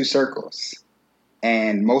these two circles.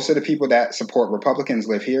 And most of the people that support Republicans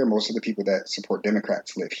live here. Most of the people that support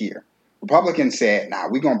Democrats live here. Republicans said,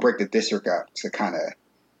 we're going to break the district up to kind of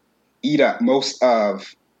eat up most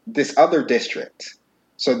of this other district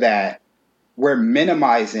so that we're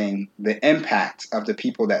minimizing the impact of the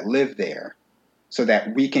people that live there so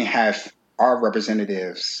that we can have our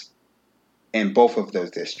representatives in both of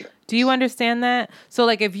those districts. Do you understand that? So,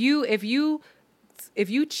 like, if you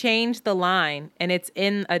change the line and it's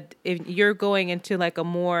if you're going into like a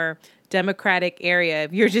more Democratic area,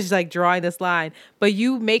 if you're just like drawing this line, but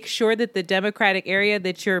you make sure that the Democratic area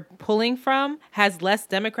that you're pulling from has less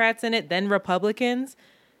Democrats in it than Republicans,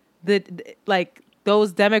 like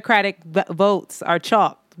those Democratic votes are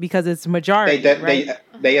chalked because it's majority.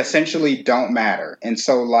 They essentially don't matter. And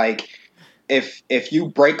so like if you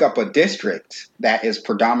break up a district that is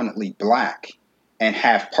predominantly black and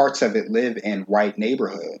have parts of it live in white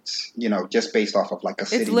neighborhoods, just based off of like a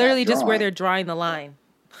city. It's literally just where they're drawing the line.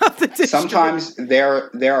 Sometimes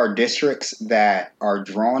there are districts that are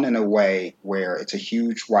drawn in a way where it's a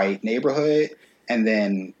huge white neighborhood, and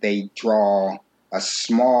then they draw a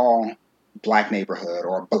small black neighborhood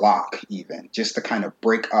or a block even, just to kind of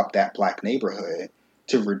break up that black neighborhood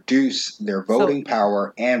to reduce their voting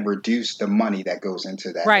power and reduce the money that goes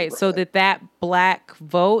into that. Right, so that black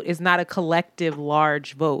vote is not a collective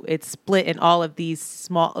large vote. It's split in all of these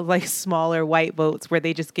smaller white votes where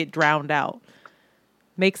they just get drowned out.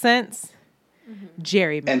 Make sense? Mm-hmm.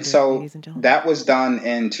 Gerrymander, and so ladies and gentlemen. That was done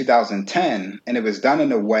in 2010, and it was done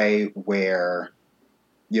in a way where,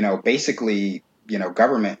 basically,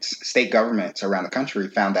 state governments around the country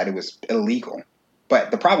found that it was illegal.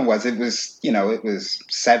 But the problem was it was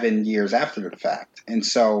 7 years after the fact. And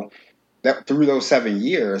so that through those 7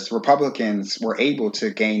 years, Republicans were able to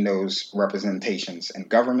gain those representations in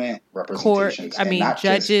government, representations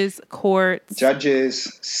judges, courts, city,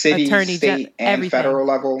 state, and everything. Federal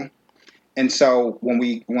level. And so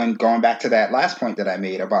when going back to that last point that I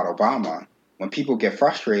made about Obama, when people get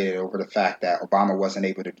frustrated over the fact that Obama wasn't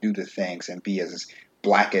able to do the things and be as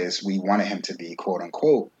black as we wanted him to be, quote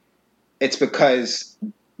unquote, it's because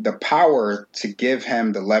the power to give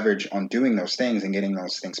him the leverage on doing those things and getting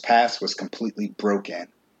those things passed was completely broken.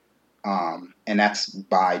 And that's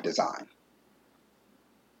by design.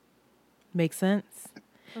 Makes sense.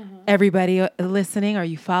 Mm-hmm. Everybody listening, are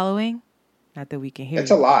you following? Not that we can hear.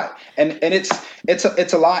 It's a lot. And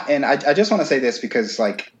it's a lot. And I just want to say this because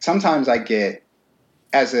like sometimes I get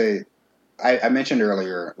I mentioned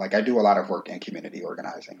earlier, like I do a lot of work in community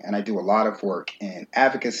organizing, and I do a lot of work in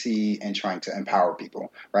advocacy and trying to empower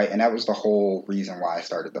people, right? And that was the whole reason why I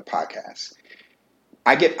started the podcast.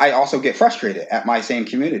 I also get frustrated at my same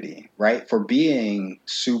community, right? For being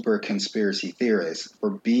super conspiracy theorists, for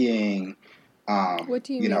being, what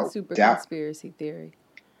do you mean super conspiracy theory?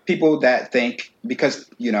 People that think, because,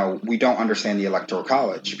 we don't understand the Electoral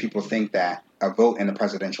College, people think that a vote in the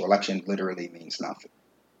presidential election literally means nothing.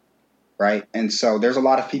 Right. And so there's a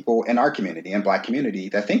lot of people in our community and black community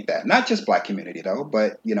that think that. Not just black community, though,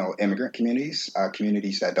 but, immigrant communities,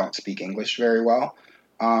 communities that don't speak English very well.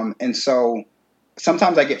 And so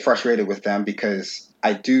sometimes I get frustrated with them because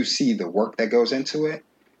I do see the work that goes into it.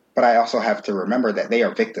 But I also have to remember that they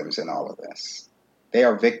are victims in all of this. They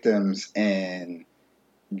are victims in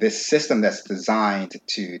this system that's designed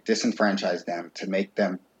to disenfranchise them, to make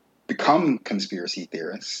them become conspiracy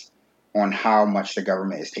theorists on how much the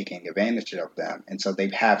government is taking advantage of them. And so they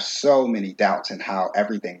have so many doubts in how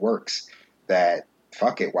everything works that,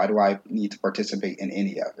 fuck it, why do I need to participate in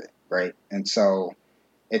any of it, right? And so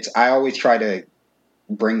I always try to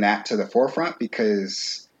bring that to the forefront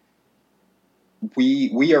because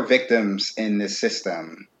we are victims in this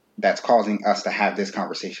system that's causing us to have this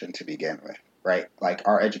conversation to begin with, right? Like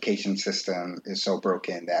our education system is so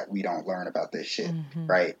broken that we don't learn about this shit, mm-hmm.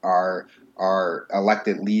 right? Our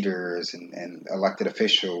elected leaders and elected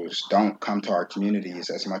officials don't come to our communities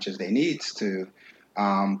as much as they need to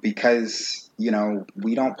because,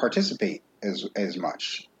 we don't participate as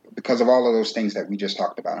much because of all of those things that we just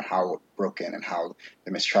talked about and how broken and how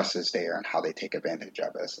the mistrust is there and how they take advantage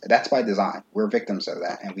of us. That's by design. We're victims of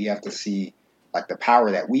that. And we have to see like the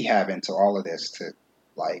power that we have into all of this to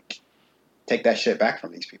like take that shit back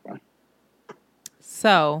from these people.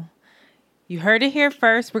 So you heard it here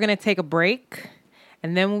first. We're going to take a break.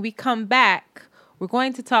 And then when we come back, we're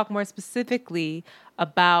going to talk more specifically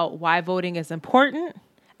about why voting is important,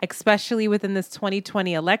 especially within this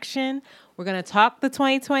 2020 election. We're going to talk the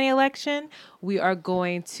 2020 election. We're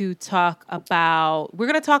going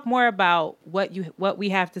to talk more about what we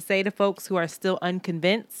have to say to folks who are still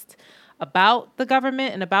unconvinced about the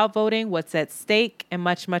government and about voting, what's at stake, and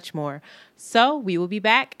much, much more. So we will be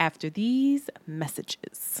back after these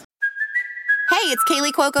messages. Hey, it's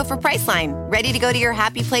Kaylee Cuoco for Priceline. Ready to go to your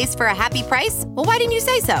happy place for a happy price? Well, why didn't you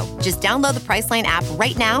say so? Just download the Priceline app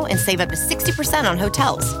right now and save up to 60% on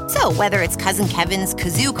hotels. So whether it's Cousin Kevin's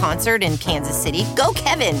Kazoo Concert in Kansas City, go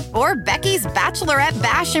Kevin, or Becky's Bachelorette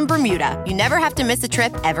Bash in Bermuda, you never have to miss a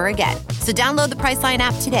trip ever again. So download the Priceline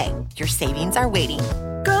app today. Your savings are waiting.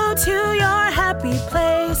 Go to your happy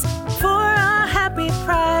place for a happy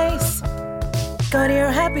price. Go to your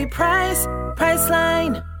happy price,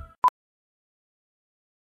 Priceline.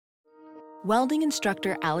 Welding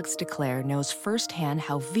instructor Alex DeClaire knows firsthand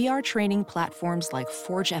how VR training platforms like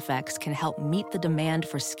ForgeFX can help meet the demand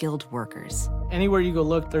for skilled workers. Anywhere you go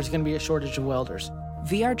look, there's going to be a shortage of welders.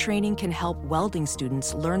 VR training can help welding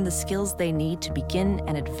students learn the skills they need to begin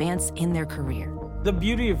and advance in their career. The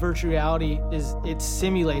beauty of virtual reality is it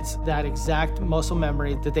simulates that exact muscle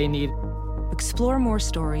memory that they need. Explore more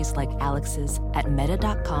stories like Alex's at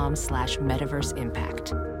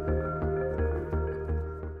meta.com/metaverseimpact.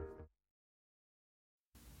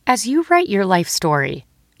 As you write your life story,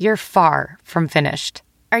 you're far from finished.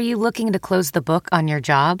 Are you looking to close the book on your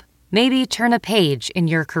job? Maybe turn a page in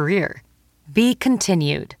your career? Be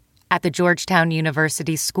continued at the Georgetown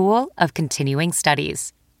University School of Continuing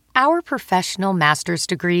Studies. Our professional master's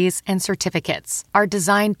degrees and certificates are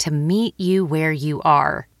designed to meet you where you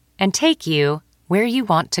are and take you where you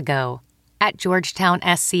want to go. At Georgetown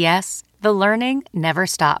SCS, the learning never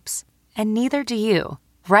stops, and neither do you.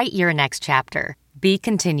 Write your next chapter. Be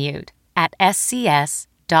continued at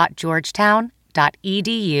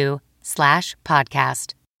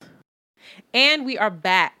scs.georgetown.edu/podcast. And we are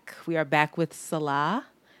back. We are back with Salaah.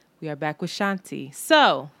 We are back with Shanti.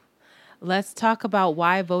 So let's talk about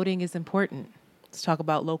why voting is important. Let's talk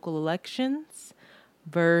about local elections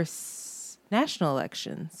versus national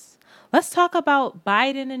elections. Let's talk about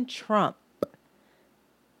Biden and Trump.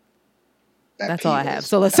 That's all I have.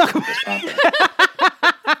 So let's talk about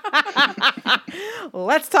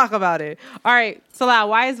Let's talk about it. All right, Salaah,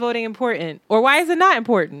 why is voting important? Or why is it not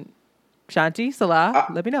important? Shanti, Salaah,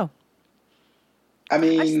 let me know. I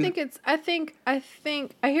just think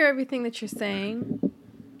I hear everything that you're saying.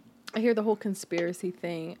 I hear the whole conspiracy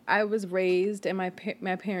thing. I was raised, and my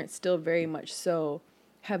parents still very much so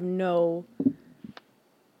have no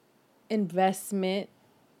investment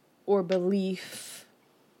or belief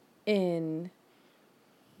in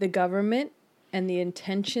the government and the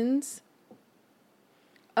intentions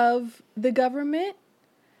of the government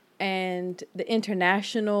and the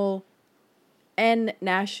international and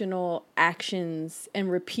national actions and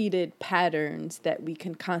repeated patterns that we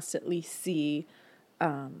can constantly see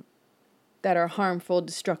that are harmful,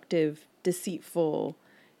 destructive, deceitful,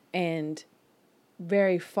 and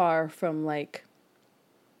very far from like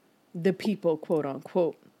the people, quote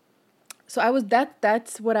unquote. So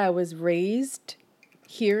that's what I was raised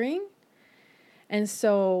hearing. And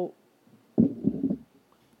so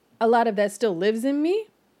a lot of that still lives in me.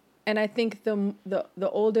 And I think the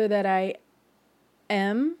older that I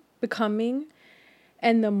am becoming,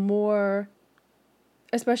 and the more,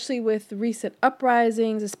 especially with recent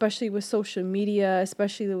uprisings, especially with social media,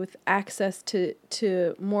 especially with access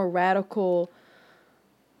to more radical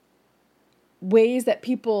ways that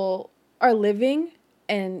people are living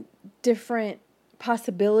and different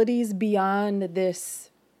possibilities beyond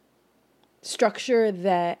this structure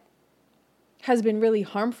that has been really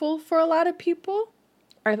harmful for a lot of people.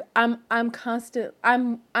 I'm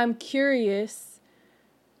curious.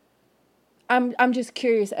 I'm just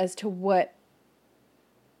curious as to what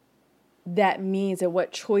that means and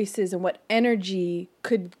what choices and what energy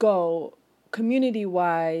could go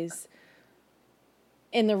community-wise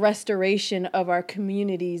in the restoration of our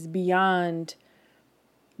communities beyond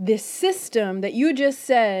this system that you just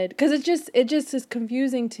said, because it just is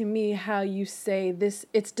confusing to me how you say this,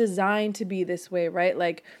 it's designed to be this way, right?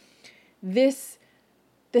 Like this,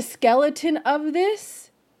 the skeleton of this,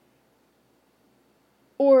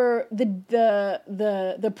 or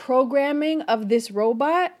the programming of this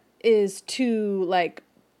robot is to like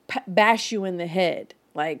bash you in the head.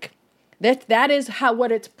 Like that is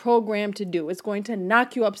what it's programmed to do. It's going to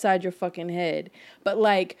knock you upside your fucking head. But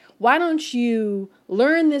like, why don't you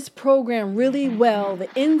learn this program really well,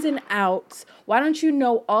 the ins and outs? Why don't you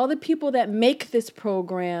know all the people that make this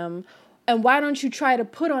program? And why don't you try to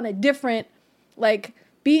put on a different, like,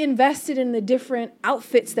 be invested in the different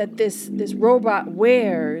outfits that this robot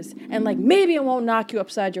wears, and like maybe it won't knock you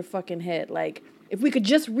upside your fucking head. Like if we could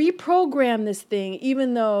just reprogram this thing,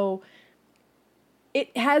 even though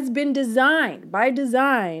it has been designed by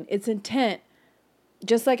design, its intent,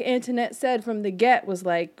 just like Antoinette said from the get, was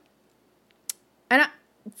like, and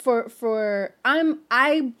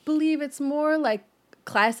I believe it's more like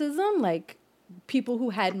classism, like people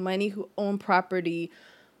who had money, who own property,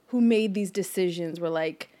 who made these decisions were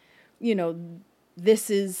like, you know,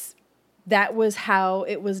 that was how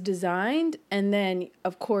it was designed. And then,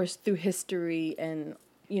 of course, through history and,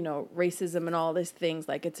 you know, racism and all these things,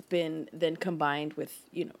 like it's been then combined with,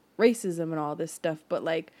 you know, racism and all this stuff. But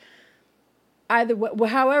like either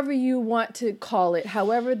however you want to call it,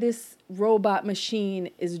 however this robot machine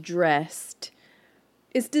is dressed,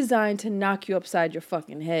 it's designed to knock you upside your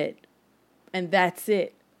fucking head. And that's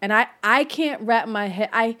it. And I can't wrap my head.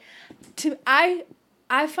 I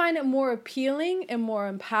find it more appealing and more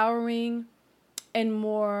empowering and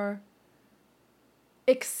more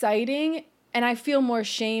exciting. And I feel more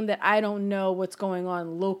shame that I don't know what's going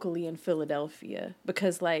on locally in Philadelphia,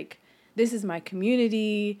 because like, this is my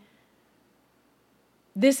community.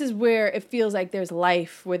 This is where it feels like there's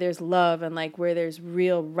life, where there's love, and like where there's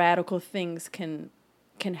real radical things can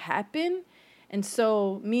happen. And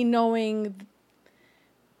so me knowing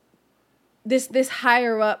this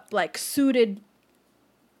higher up, like suited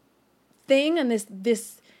thing, and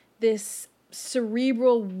this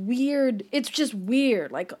cerebral weird, it's just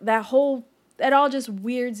weird. Like that all just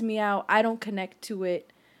weirds me out. I don't connect to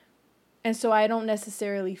it. And so I don't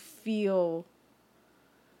necessarily feel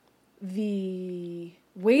the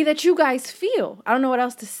way that you guys feel. I don't know what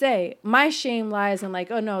else to say. My shame lies in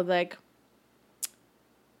like, oh no, like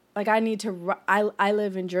I need to, I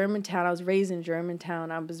live in Germantown. I was raised in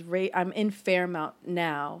Germantown. I'm in Fairmount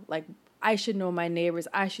now. Like, I should know my neighbors.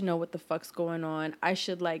 I should know what the fuck's going on. I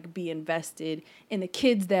should like be invested in the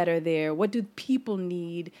kids that are there. What do people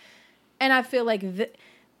need? And I feel like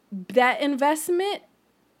that investment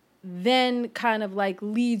then kind of like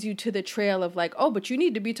leads you to the trail of like, oh, but you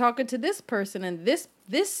need to be talking to this person and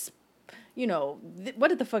this, you know,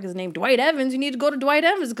 what the fuck is his name? Dwight Evans. You need to go to Dwight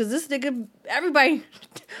Evans because this nigga, everybody,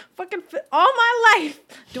 fucking, all my life,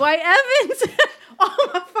 Dwight Evans, all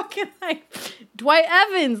my fucking life, Dwight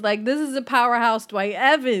Evans. Like, this is a powerhouse, Dwight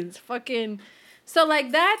Evans. Fucking, so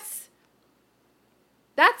like that's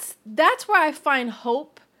where I find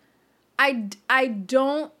hope. I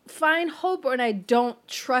don't find hope, and I don't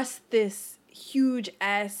trust this huge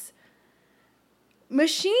ass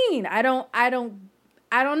machine. I don't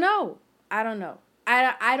know.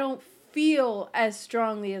 I don't feel as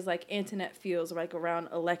strongly as like Antoinette feels like around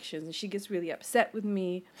elections, and she gets really upset with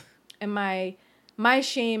me. And my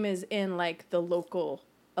shame is in like the local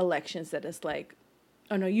elections, that it's like,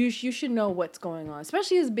 oh no, you should know what's going on,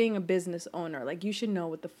 especially as being a business owner. Like, you should know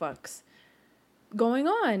what the fuck's going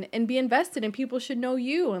on and be invested, and people should know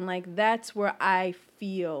you. And like, that's where I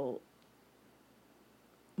feel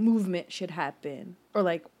movement should happen, or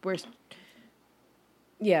like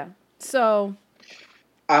yeah. So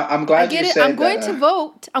I'm glad I get you it. said I'm going that, to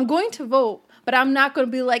vote. I'm going to vote, but I'm not going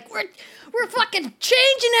to be like, we're fucking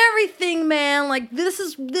changing everything, man. Like, this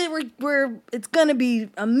is we're it's going to be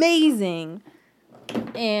amazing.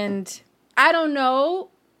 And I don't know.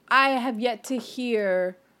 I have yet to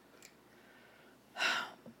hear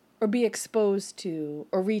or be exposed to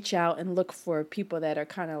or reach out and look for people that are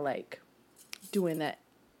kind of like doing that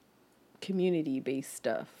community-based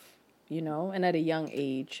stuff, you know? And at a young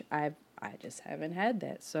age, I just haven't had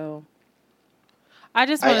that. So I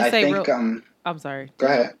just want to say I'm sorry. Go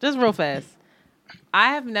ahead. Just real fast.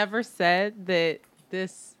 I have never said that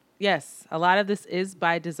yes, a lot of this is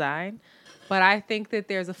by design, but I think that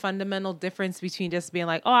there's a fundamental difference between just being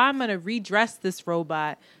like, oh, I'm going to redress this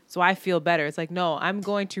robot so I feel better. It's like, no, I'm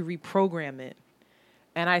going to reprogram it.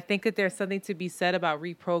 And I think that there's something to be said about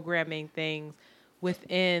reprogramming things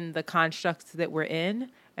within the constructs that we're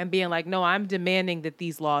in and being like, no, I'm demanding that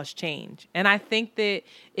these laws change. And I think that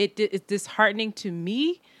it's disheartening to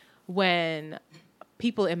me when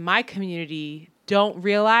people in my community don't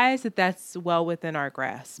realize that that's well within our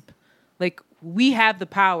grasp. Like, we have the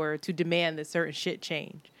power to demand that certain shit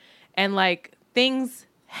change. And like, things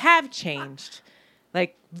have changed,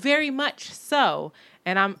 like very much so.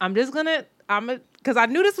 And I'm just gonna, because I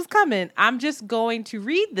knew this was coming, I'm just going to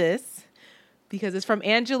read this because it's from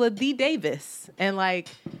Angela D. Davis. And like,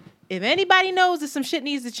 if anybody knows that some shit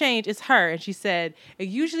needs to change, it's her. And she said, it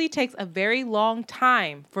usually takes a very long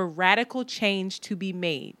time for radical change to be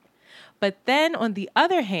made. But then, on the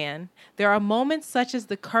other hand, there are moments such as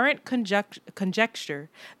the current conjecture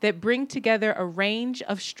that bring together a range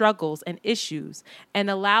of struggles and issues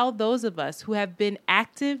and allow those of us who have been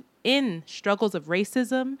active in struggles of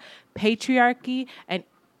racism, patriarchy, and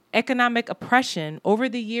economic oppression over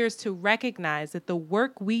the years to recognize that the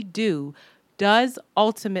work we do does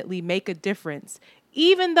ultimately make a difference,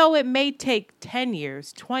 even though it may take 10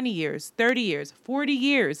 years, 20 years, 30 years, 40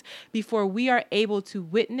 years before we are able to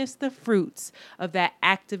witness the fruits of that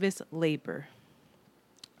activist labor.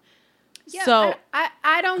 Yeah, so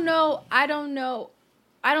I don't know. I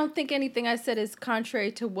don't think anything I said is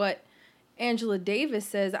contrary to what Angela Davis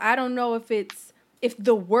says. I don't know if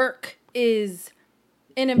the work is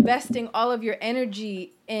in investing all of your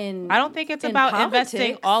energy in. I don't think it's about politics.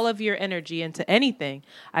 investing all of your energy into anything.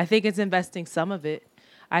 I think it's investing some of it.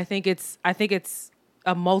 I think it's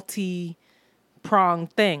a multi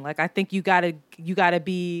pronged thing. Like, I think you gotta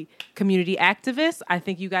be community activists. I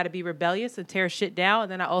think you gotta be rebellious and tear shit down.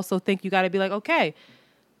 And then I also think you gotta be like, okay,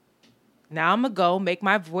 now I'm gonna go make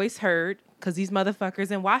my voice heard because these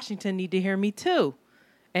motherfuckers in Washington need to hear me too.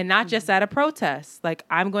 And not just at a protest. Like,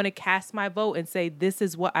 I'm going to cast my vote and say, this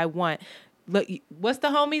is what I want. Look, what's the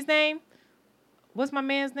homie's name? What's my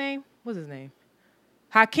man's name? What's his name?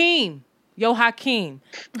 Hakeem. Yo, Hakeem.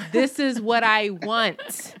 This is what I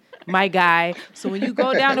want, my guy. So when you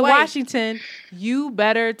go down to Washington, you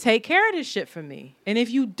better take care of this shit for me. And if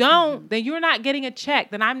you don't, then you're not getting a check.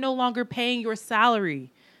 Then I'm no longer paying your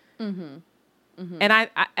salary. And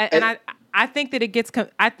I think that it gets.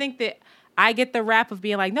 I think that I get the rap of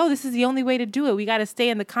being like, no, this is the only way to do it. We got to stay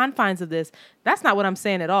in the confines of this. That's not what I'm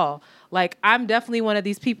saying at all. Like, I'm definitely one of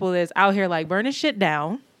these people that's out here like burning shit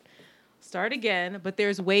down, start again. But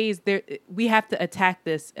there's ways there. We have to attack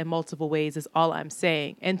this in multiple ways is all I'm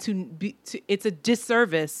saying. And it's a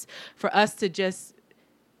disservice for us to just,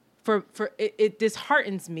 it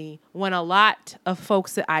disheartens me when a lot of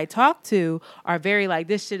folks that I talk to are very like,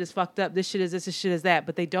 this shit is fucked up, this shit is this, this shit is that,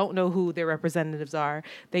 but they don't know who their representatives are.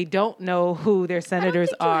 They don't know who their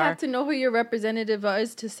senators are. You have to know who your representative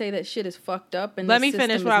is to say that shit is fucked up. And let me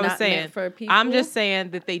finish what I was saying. I'm just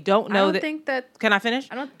saying that they don't know that. Think that. Can I finish?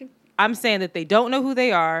 I don't think. I'm saying that they don't know who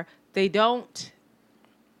they are. They don't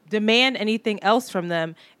demand anything else from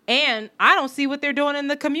them. And I don't see what they're doing in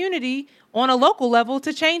the community on a local level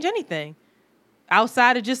to change anything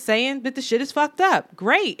outside of just saying that the shit is fucked up.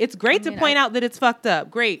 Great. It's great to point out that it's fucked up.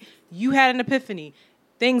 Great. You had an epiphany.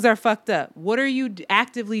 Things are fucked up. What are you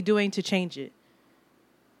actively doing to change it?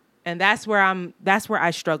 And that's where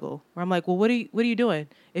I struggle. Where I'm like, well, what are you doing?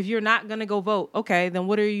 If you're not going to go vote, okay, then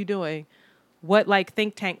what are you doing? What like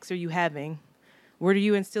think tanks are you having? What are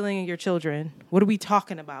you instilling in your children? What are we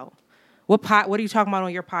talking about? What are you talking about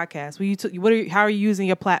on your podcast? How are you using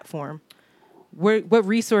your platform? What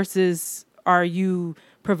resources are you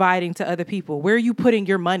providing to other people? Where are you putting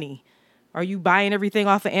your money? Are you buying everything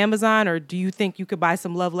off of Amazon, or do you think you could buy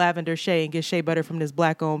some Love Lavender Shea and get shea butter from this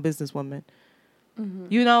Black-owned businesswoman? Mm-hmm.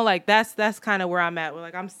 You know, like that's kind of where I'm at. We're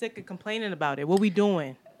like, I'm sick of complaining about it. What we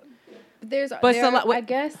doing?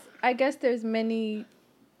 I guess there's many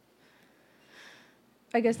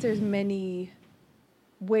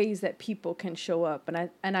ways that people can show up,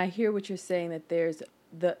 and I hear what you're saying, that there's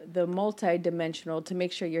the multi-dimensional to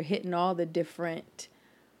make sure you're hitting all the different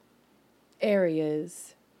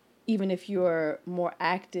areas, even if you're more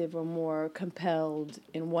active or more compelled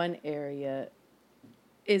in one area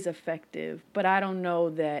is effective. But I don't know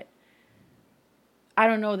that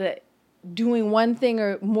doing one thing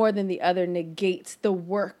or more than the other negates the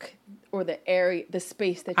work or the area, the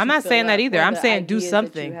space that you I'm not saying that either. I'm saying do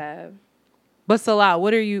something. But Salaah,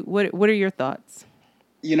 what are your thoughts?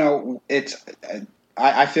 You know,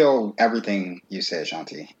 I feel everything you said,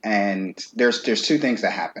 Shanti. And there's two things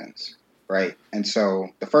that happens, right? And so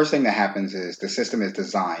the first thing that happens is the system is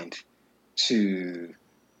designed to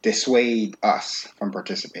dissuade us from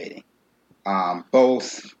participating,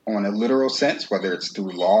 both on a literal sense, whether it's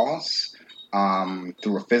through laws,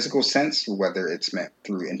 through a physical sense, whether it's meant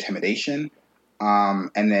through intimidation,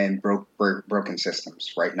 and then broken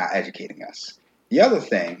systems, right? Not educating us. The other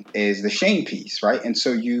thing is the shame piece, right? And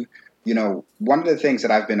so you know, one of the things that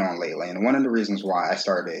I've been on lately, and one of the reasons why I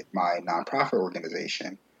started my nonprofit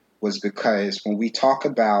organization, was because when we talk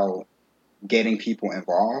about getting people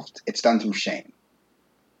involved, it's done through shame,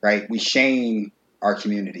 right? We shame our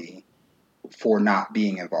community for not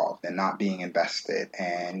being involved and not being invested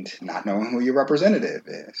and not knowing who your representative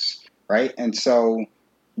is, right? And so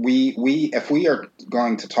if we are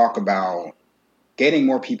going to talk about getting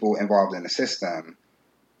more people involved in the system,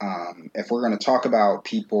 if we're going to talk about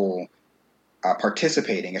people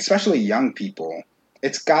participating, especially young people,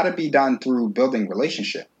 it's got to be done through building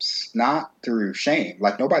relationships, not through shame.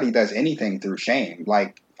 Like, nobody does anything through shame.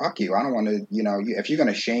 Like, fuck you. I don't want to, if you're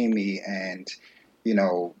going to shame me and,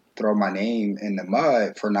 throw my name in the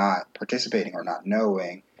mud for not participating or not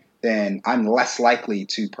knowing, then I'm less likely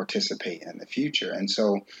to participate in the future. And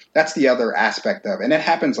so that's the other aspect of it. And it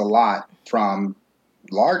happens a lot from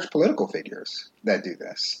large political figures that do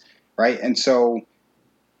this, right? And so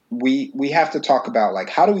we have to talk about, like,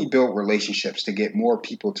 how do we build relationships to get more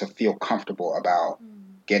people to feel comfortable about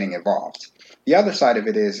getting involved? The other side of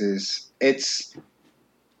it is it's,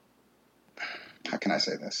 how can I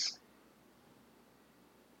say this?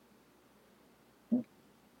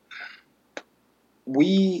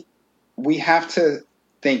 We have to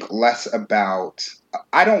think less about,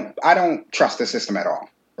 I don't trust the system at all,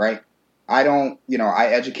 right? I don't, I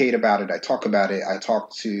educate about it. I talk about it. I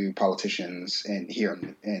talk to politicians here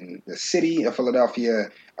in the city of Philadelphia,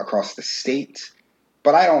 across the state,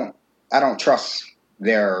 but I don't trust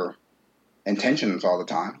their intentions all the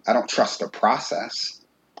time. I don't trust the process.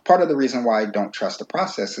 Part of the reason why I don't trust the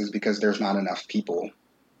process is because there's not enough people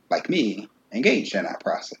like me engaged in that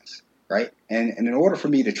process, right? And in order for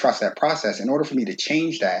me to trust that process, in order for me to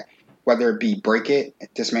change that, whether it be break it,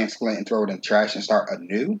 dismantle it, and throw it in the trash and start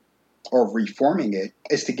anew, or reforming it,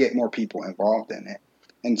 is to get more people involved in it.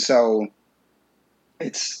 And so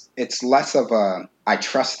it's less of a I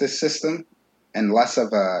trust this system and less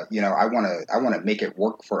of a I want to make it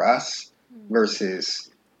work for us versus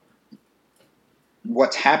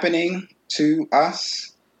what's happening to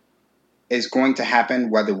us is going to happen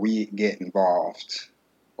whether we get involved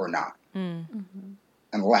or not,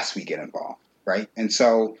 unless we get involved, right? And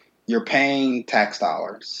so you're paying tax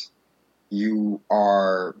dollars. You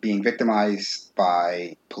are being victimized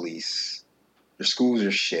by police. Your schools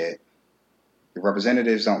are shit. Your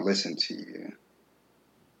representatives don't listen to you.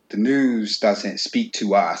 The news doesn't speak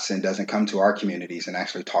to us and doesn't come to our communities and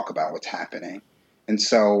actually talk about what's happening. And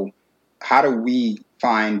so how do we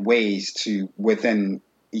find ways to, within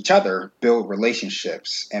each other, build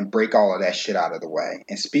relationships and break all of that shit out of the way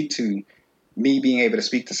and speak to me being able to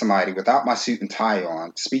speak to somebody without my suit and tie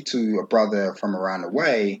on, speak to a brother from around the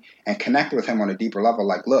way and connect with him on a deeper level.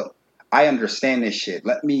 Like, look, I understand this shit.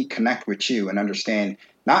 Let me connect with you and understand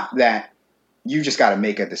not that you just got to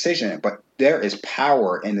make a decision, but there is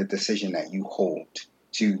power in the decision that you hold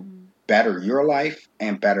to better your life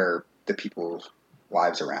and better the people's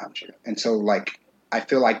lives around you. And so, like, I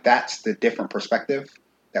feel like that's the different perspective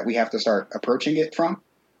that we have to start approaching it from.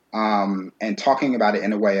 And talking about it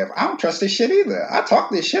in a way of, I don't trust this shit either. I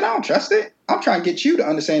talk this shit, I don't trust it. I'm trying to get you to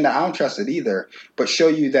understand that I don't trust it either, but show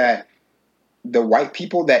you that the white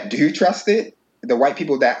people that do trust it, the white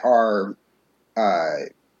people that are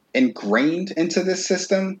ingrained into this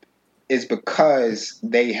system, is because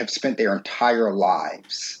they have spent their entire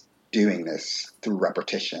lives doing this through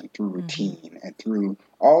repetition, through routine, and through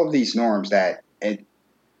all of these norms that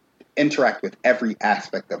interact with every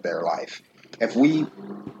aspect of their life. If we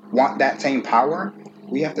want that same power,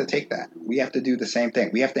 we have to take that. We have to do the same thing.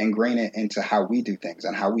 We have to ingrain it into how we do things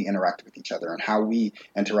and how we interact with each other and how we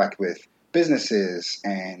interact with businesses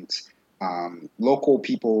and local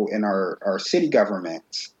people in our city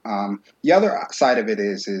governments. The other side of it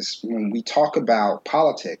is when we talk about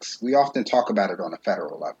politics, we often talk about it on a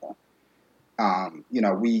federal level.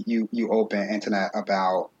 You open internet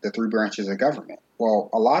about the 3 branches of government. Well,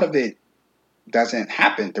 a lot of it doesn't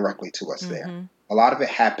happen directly to us there. A lot of it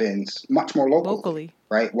happens much more locally,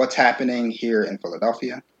 right? What's happening here in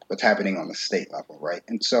Philadelphia, what's happening on the state level, right?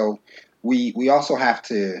 And so we also have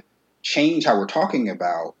to change how we're talking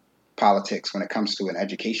about politics when it comes to an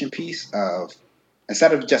education piece of,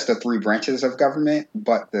 instead of just the 3 branches of government,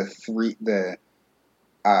 but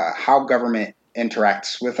how government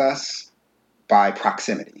interacts with us by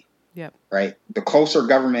proximity. Yep. Right. The closer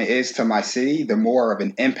government is to my city, the more of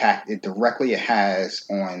an impact it directly has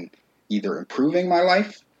on either improving my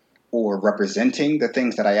life or representing the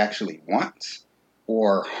things that I actually want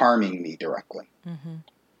or harming me directly.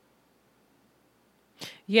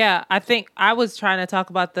 Yeah, I think I was trying to talk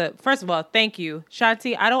about first of all, thank you,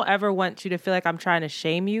 Shanti. I don't ever want you to feel like I'm trying to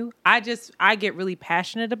shame you. I get really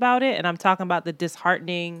passionate about it, and I'm talking about the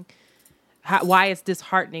disheartening, why it's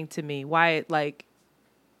disheartening to me, why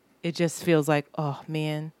it just feels like, oh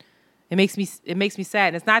man, it makes me sad.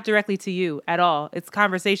 And it's not directly to you at all. It's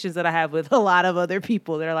conversations that I have with a lot of other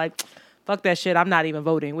people that are like, fuck that shit, I'm not even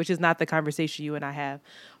voting, which is not the conversation you and I have.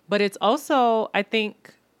 But it's also, I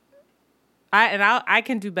think, I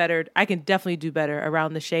can do better. I can definitely do better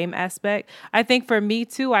around the shame aspect. I think for me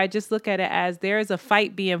too, I just look at it as there is a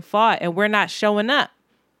fight being fought and we're not showing up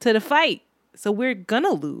to the fight. So we're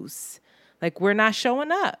gonna lose. Like, we're not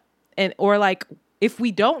showing up. Or if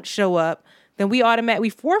we don't show up, then we automatically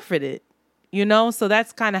forfeit it, So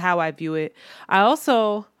that's kind of how I view it. I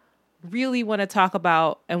also really want to talk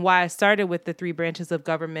about, and why I started with the 3 branches of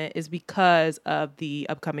government is because of the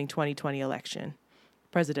upcoming 2020 election,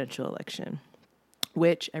 presidential election,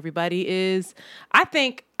 which everybody is, I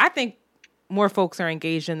think more folks are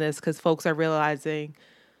engaged in this because folks are realizing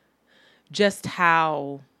just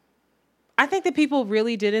how, I think that people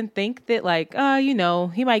really didn't think that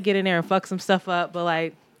he might get in there and fuck some stuff up,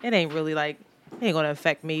 but it ain't really it ain't going to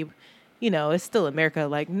affect me. It's still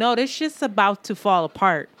America. No, this shit's about to fall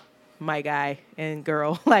apart, my guy and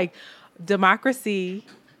girl. Democracy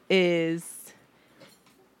is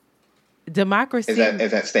democracy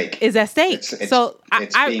is at stake. Is at stake. It's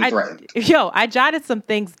being threatened. I jotted some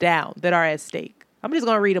things down that are at stake. I'm just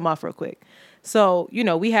going to read them off real quick. So,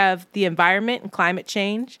 we have the environment and climate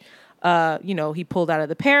change. He pulled out of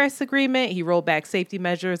the Paris Agreement. He rolled back safety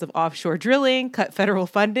measures of offshore drilling, cut federal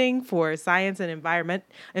funding for science and environment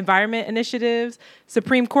initiatives,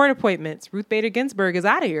 Supreme Court appointments. Ruth Bader Ginsburg is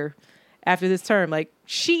out of here after this term. Like,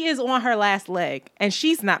 she is on her last leg, and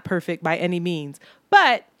she's not perfect by any means.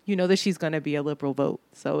 But you know that she's going to be a liberal vote.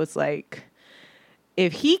 So it's like,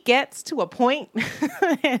 if he gets to a point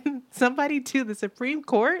and somebody to the Supreme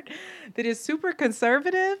Court that is super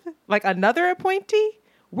conservative, like another appointee,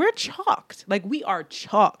 we're chalked. Like, we are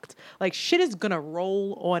chalked. Like, shit is going to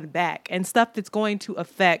roll on back, and stuff that's going to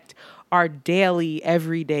affect our daily,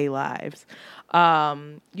 everyday lives.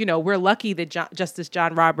 We're lucky that Justice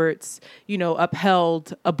John Roberts,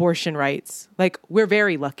 upheld abortion rights. Like, we're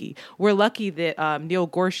very lucky. We're lucky that Neil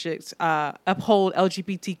Gorsuch uphold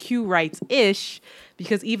LGBTQ rights-ish,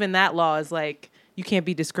 because even that law is like, you can't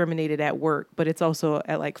be discriminated at work, but it's also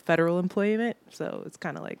at like federal employment. So it's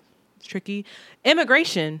kind of like tricky.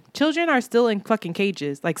 Immigration. Children are still in fucking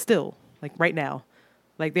cages. Like, still. Like, right now.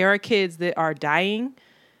 Like, there are kids that are dying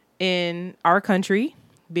in our country,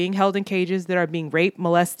 being held in cages, that are being raped,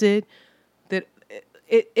 molested. That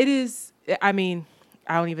it is, I mean,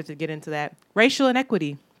 I don't even have to get into that. Racial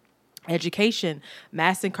inequity, education,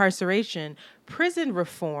 mass incarceration, prison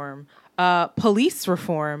reform, police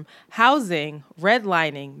reform, housing,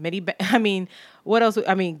 redlining, what else?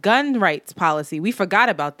 Gun rights policy. We forgot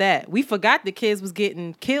about that. We forgot the kids was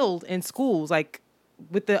getting killed in schools, like,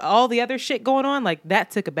 with all the other shit going on. Like,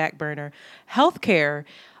 that took a back burner. Healthcare,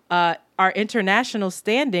 our international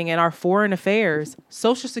standing and our foreign affairs,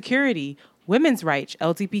 Social Security, women's rights,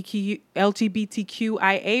 LGBTQIA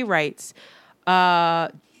rights,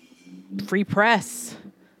 free press,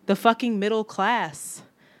 the fucking middle class.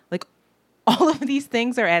 Like, all of these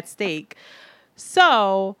things are at stake.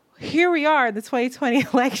 So here we are, the 2020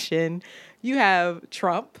 election. You have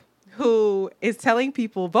Trump, who is telling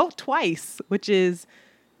people vote twice, which is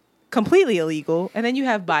completely illegal. And then you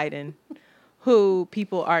have Biden, who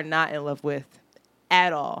people are not in love with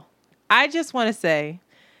at all. I just want to say,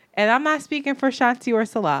 and I'm not speaking for Shanti or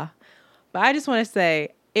Salaah, but I just want to say,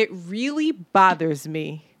 it really bothers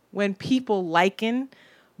me when people liken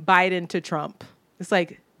Biden to Trump. It's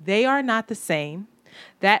like, they are not the same.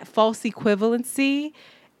 That false equivalency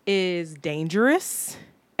is dangerous,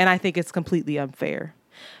 and I think it's completely unfair.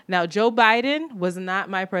 Now, Joe Biden was not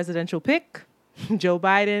my presidential pick. Joe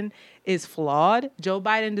Biden is flawed. Joe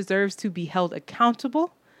Biden deserves to be held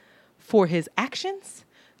accountable for his actions.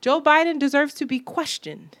 Joe Biden deserves to be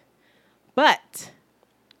questioned. But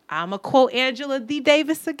I'm going to quote Angela D.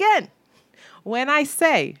 Davis again. When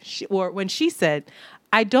she said,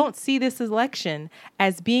 I don't see this election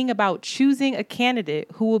as being about choosing a candidate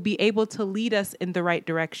who will be able to lead us in the right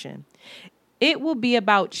direction. It will be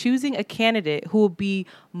about choosing a candidate who will be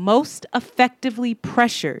most effectively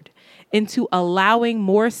pressured into allowing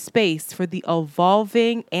more space for the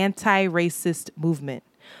evolving anti-racist movement.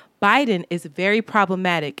 Biden is very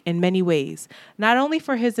problematic in many ways, not only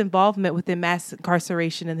for his involvement within mass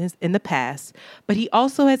incarceration in the past, but he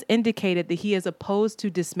also has indicated that he is opposed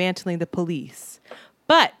to dismantling the police.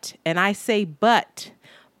 But, and I say but,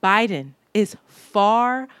 Biden is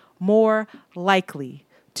far more likely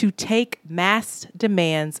to take mass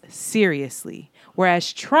demands seriously,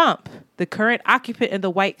 whereas Trump, the current occupant in the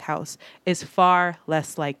White House, is far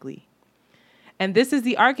less likely. And this is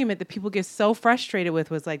the argument that people get so frustrated with,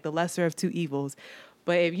 was like the lesser of two evils.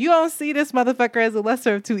 But if you don't see this motherfucker as the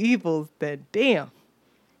lesser of two evils, then damn.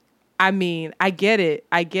 I mean, I get it.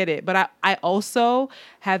 But I also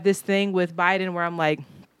have this thing with Biden where I'm like,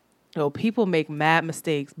 people make mad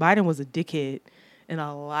mistakes. Biden was a dickhead in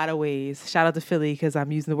a lot of ways. Shout out to Philly because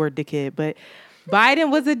I'm using the word dickhead. But Biden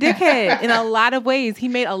was a dickhead in a lot of ways. He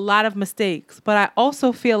made a lot of mistakes. But I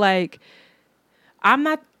also feel like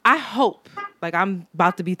I hope, like, I'm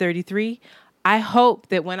about to be 33. I hope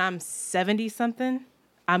that when I'm 70-something,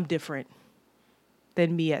 I'm different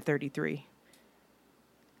than me at 33.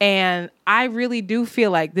 And I really do feel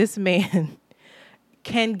like this man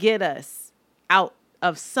can get us out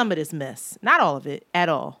of some of this mess. Not all of it at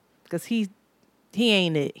all, because he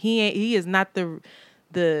ain't it. He is not the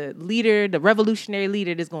leader, the revolutionary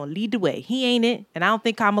leader that's going to lead the way. He ain't it, and I don't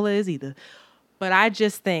think Kamala is either. But I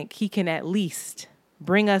just think he can at least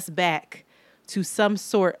bring us back to some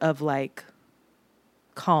sort of like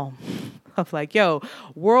calm of like,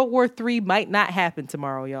 World War III might not happen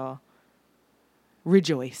tomorrow, y'all.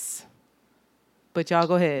 Rejoice. But y'all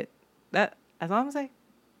go ahead. That's all I'm saying.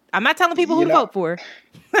 I'm not telling people who to vote for.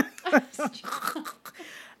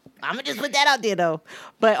 I'm going to just put that out there, though.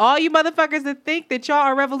 But all you motherfuckers that think that y'all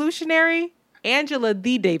are revolutionary, Angela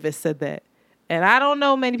D. Davis said that. And I don't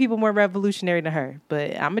know many people more revolutionary than her.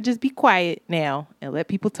 But I'm going to just be quiet now and let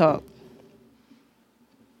people talk.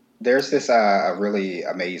 There's this really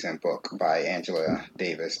amazing book by Angela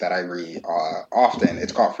Davis that I read often.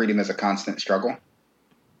 It's called Freedom is a Constant Struggle.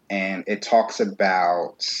 And it talks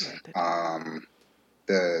about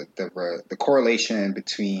the correlation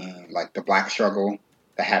between like the Black struggle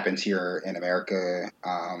that happens here in America,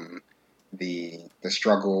 the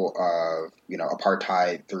struggle of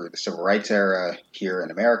apartheid through the civil rights era here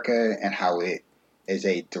in America, and how it is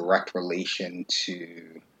a direct relation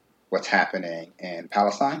to what's happening in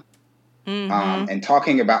Palestine, and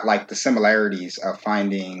talking about like the similarities of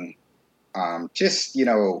finding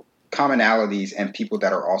commonalities and people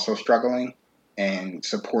that are also struggling and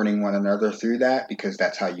supporting one another through that, because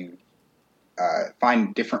that's how you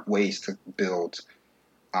find different ways to build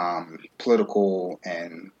political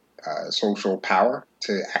and social power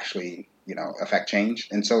to actually, affect change.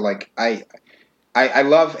 And so like, I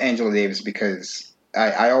love Angela Davis because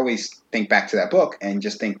I always think back to that book and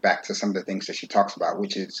just think back to some of the things that she talks about,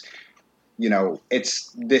 which is,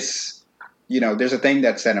 it's this, there's a thing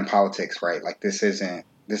that's said in politics, right? Like this isn't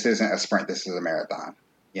a sprint, this is a marathon,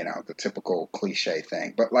 the typical cliche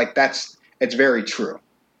thing. But like it's very true.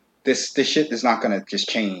 This shit is not going to just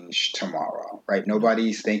change tomorrow, right?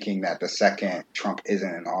 Nobody's thinking that the second Trump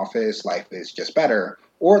isn't in office, life is just better,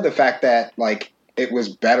 or the fact that like it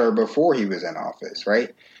was better before he was in office,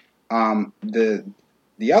 right?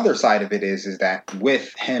 The other side of it is that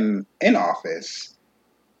with him in office,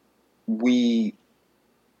 we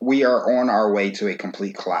are on our way to a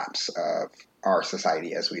complete collapse of our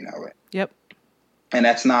society as we know it. Yep. And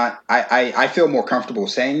that's not, I feel more comfortable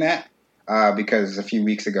saying that because a few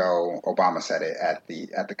weeks ago, Obama said it at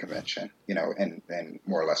the convention, in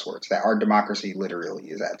more or less words, that our democracy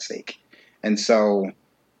literally is at stake. And so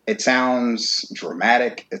it sounds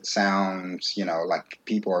dramatic. It sounds, like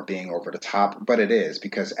people are being over the top, but it is,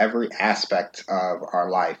 because every aspect of our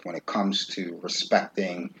life, when it comes to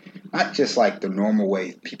respecting not just like the normal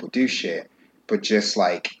way people do shit, but just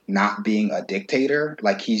like not being a dictator,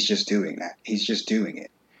 like he's just doing that. He's just doing it.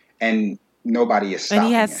 And nobody is stopping him.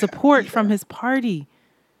 And he has support from his party.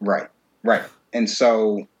 Right. And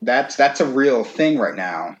so that's a real thing right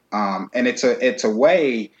now. And it's a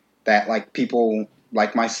way that like people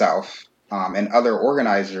like myself and other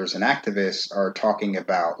organizers and activists are talking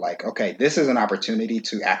about, like, okay, this is an opportunity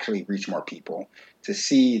to actually reach more people, to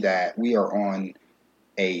see that we are on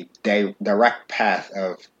a direct path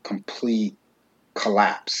of complete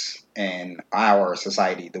collapse in our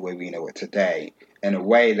society the way we know it today, in a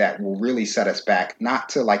way that will really set us back, not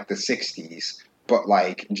to like the 60s, but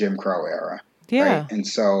like Jim Crow era. Yeah. Right? And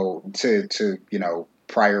so to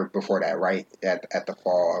prior before that, right, at the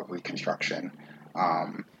fall of Reconstruction.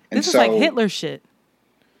 This is like Hitler shit.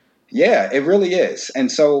 Yeah, it really is.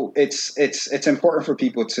 And so it's important for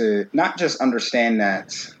people to not just understand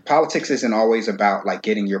that politics isn't always about like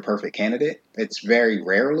getting your perfect candidate. It's very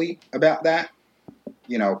rarely about that.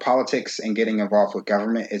 Politics and getting involved with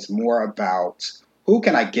government is more about who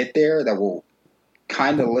can I get there that will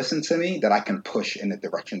kind of listen to me, that I can push in the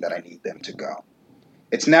direction that I need them to go.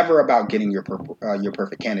 It's never about getting your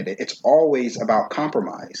perfect candidate. It's always about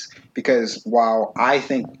compromise. Because while I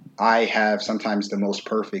think I have sometimes the most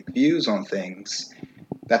perfect views on things,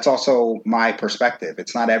 that's also my perspective.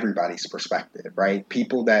 It's not everybody's perspective, right?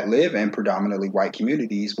 People that live in predominantly white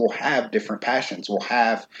communities will have different passions, will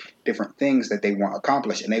have different things that they want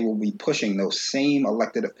accomplished, and they will be pushing those same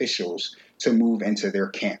elected officials to move into their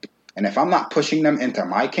camp. And if I'm not pushing them into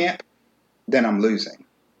my camp, then I'm losing.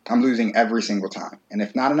 I'm losing every single time. And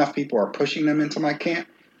if not enough people are pushing them into my camp,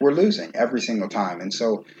 we're losing every single time. And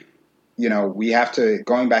so, we have to,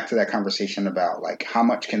 going back to that conversation about like, how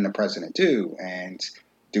much can the president do? And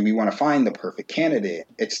do we want to find the perfect candidate?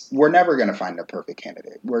 We're never going to find the perfect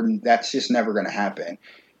candidate. That's just never going to happen.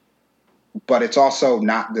 But it's also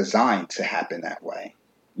not designed to happen that way.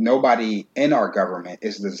 Nobody in our government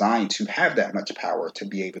is designed to have that much power to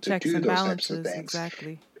be able to do those types of things.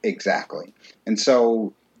 Exactly. And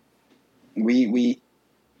so we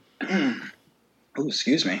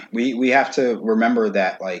excuse me. We have to remember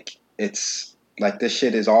that like it's like this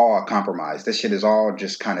shit is all a compromise. This shit is all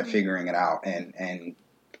just kind of figuring it out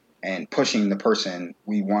and pushing the person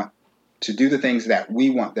we want to do the things that we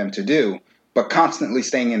want them to do, but constantly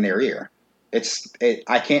staying in their ear.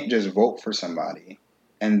 I can't just vote for somebody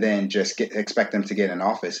and then just expect them to get in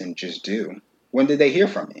office and just do. When did they hear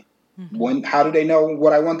from me? Mm-hmm. How do they know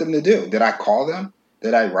what I want them to do? Did I call them?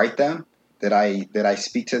 Did I write them? Did I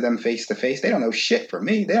speak to them face to face? They don't know shit for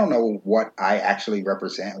me. They don't know what I actually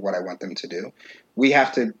represent, what I want them to do. We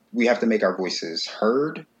have to make our voices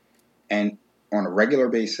heard, and on a regular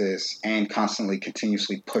basis, and constantly,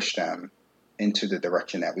 continuously push them into the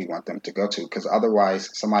direction that we want them to go to, because otherwise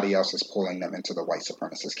somebody else is pulling them into the white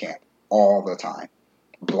supremacist camp all the time.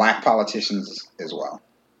 Black politicians as well.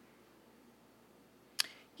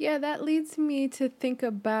 Yeah, that leads me to think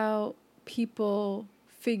about people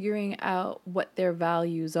figuring out what their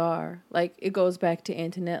values are. Like, it goes back to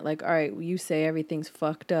Antoinette, like, all right, you say everything's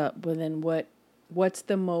fucked up, but then what's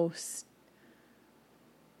the most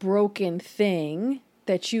broken thing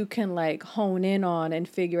that you can like hone in on and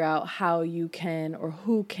figure out how you can, or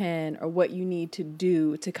who can, or what you need to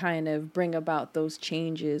do to kind of bring about those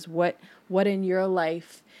changes? What in your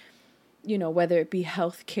life, you know, whether it be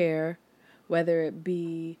healthcare, whether it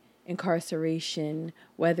be incarceration,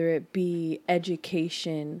 whether it be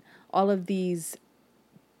education, all of these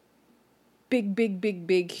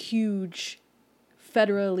big, huge,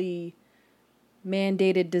 federally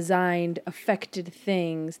mandated, designed, affected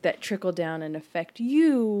things that trickle down and affect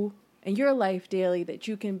you and your life daily, that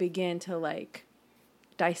you can begin to like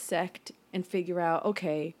dissect and figure out,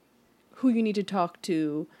 okay, who you need to talk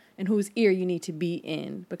to and whose ear you need to be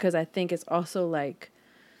in. Because I think it's also like,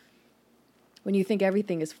 when you think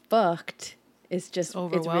everything is fucked, it's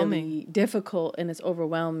really difficult, and it's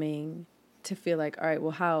overwhelming to feel like, all right,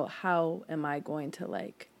 well, how am I going to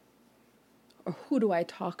like, or who do I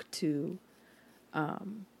talk to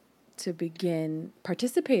begin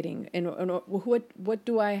participating in, what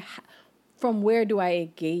do I, from where do I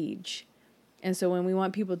engage? And so when we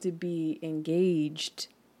want people to be engaged,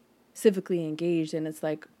 civically engaged, and it's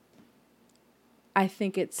like, I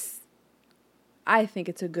think it's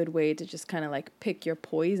a good way to just kind of like pick your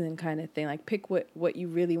poison kind of thing. Like, pick what you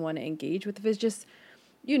really want to engage with. If it's just,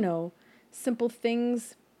 you know, simple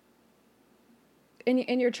things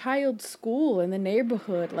in your child's school, in the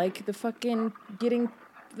neighborhood, like the fucking getting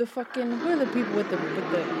the fucking, what are the people with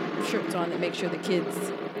the shirts on that make sure the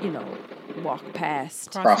kids, you know, walk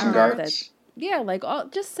past? Crossing guards. Yeah, like all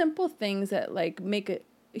just simple things that like make a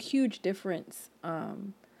huge difference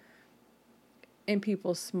in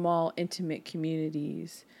people's small, intimate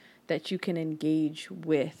communities that you can engage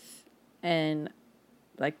with. And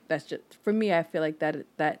like, that's just, for me, I feel like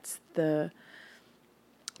that's the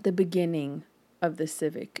beginning of the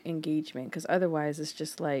civic engagement, because otherwise it's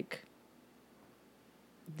just like,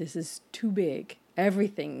 this is too big.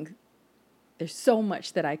 Everything, there's so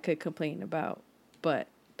much that I could complain about, but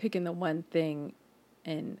picking the one thing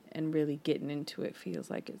and really getting into it feels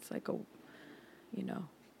like it's like a, you know,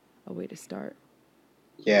 a way to start.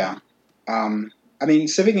 Yeah. I mean,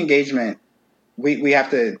 civic engagement, we have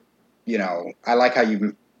to, you know, I like how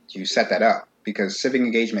you set that up, because civic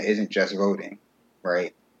engagement isn't just voting,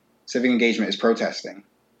 right? Civic engagement is protesting.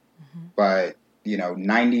 Mm-hmm. But, you know,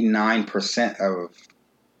 99% of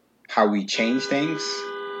how we change things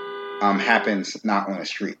happens not on the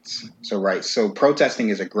streets. So protesting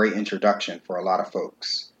is a great introduction for a lot of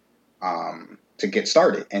folks to get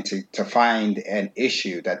started and to find an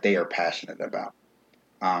issue that they are passionate about.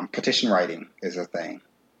 Petition writing is a thing,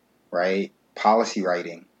 right? Policy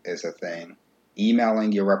writing is a thing.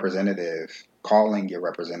 Emailing your representative, calling your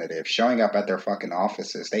representative, showing up at their fucking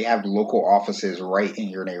offices. They have local offices right in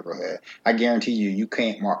your neighborhood. I guarantee you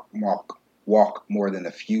can't walk more than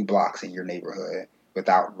a few blocks in your neighborhood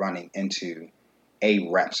without running into a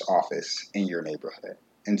rep's office in your neighborhood.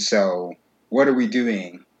 And so what are we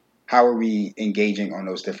doing? How are we engaging on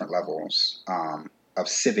those different levels of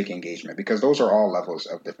civic engagement? Because those are all levels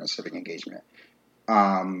of different civic engagement.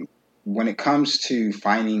 When it comes to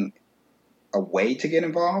finding a way to get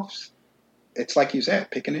involved, it's like you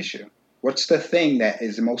said, pick an issue. What's the thing that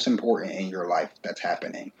is most important in your life that's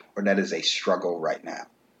happening, or that is a struggle right now?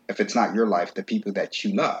 If it's not your life, the people that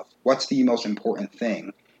you love, what's the most important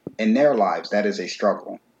thing in their lives that is a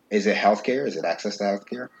struggle? Is it healthcare? Is it access to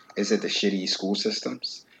healthcare? Is it the shitty school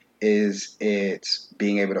systems? Is it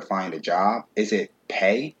being able to find a job? Is it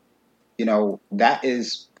pay? You know,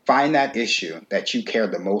 find that issue that you care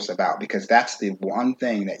the most about, because that's the one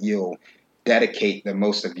thing that you'll dedicate the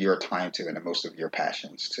most of your time to and the most of your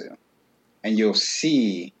passions to. And you'll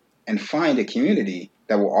see and find a community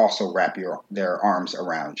that will also wrap their arms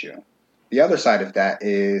around you. The other side of that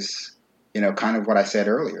is, you know, kind of what I said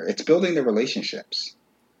earlier. It's building the relationships.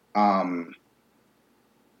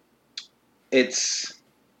 It's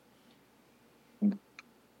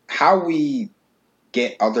how we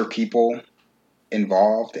get other people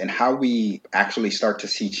involved and how we actually start to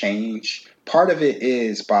see change. Part of it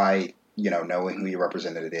is by knowing who your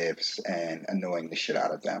representatives and annoying the shit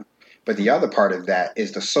out of them. But the other part of that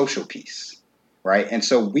is the social piece, right? And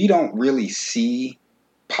so we don't really see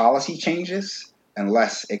policy changes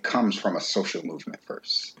unless it comes from a social movement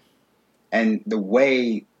first. And the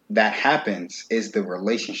way that happens is the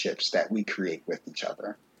relationships that we create with each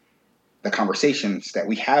other, the conversations that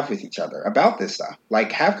we have with each other about this stuff.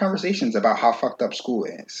 Like, have conversations about how fucked up school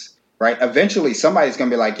is, right? Eventually, somebody's going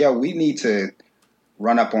to be like, yo, we need to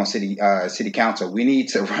run up on city council. We need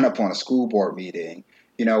to run up on a school board meeting.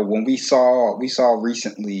 When we saw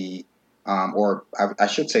recently, or I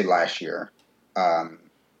should say last year,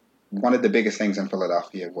 one of the biggest things in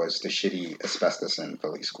Philadelphia was the shitty asbestos in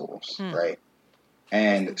Philly schools, right?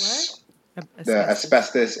 And the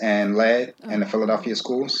asbestos and lead in the Philadelphia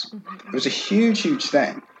schools. It was a huge, huge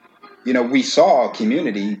thing. We saw a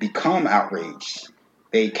community become outraged.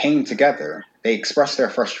 They came together. They expressed their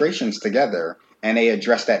frustrations together, and they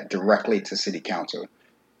addressed that directly to city council,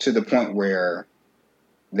 to the point where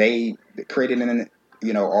they created an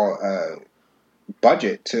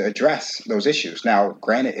budget to address those issues. Now,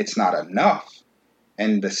 granted, it's not enough,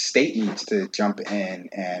 and the state needs to jump in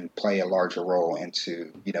and play a larger role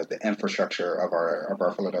into the infrastructure of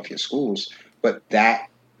our Philadelphia schools. But that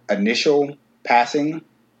initial passing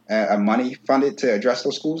money funded to address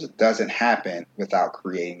those schools doesn't happen without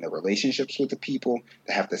creating the relationships with the people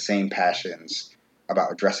that have the same passions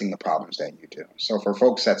about addressing the problems that you do. So for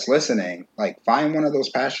folks that's listening, like, find one of those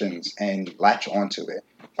passions and latch onto it.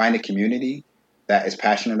 Find a community that is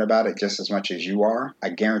passionate about it just as much as you are. I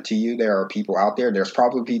guarantee you there are people out there. There's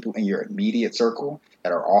probably people in your immediate circle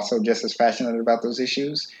that are also just as passionate about those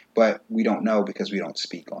issues, but we don't know because we don't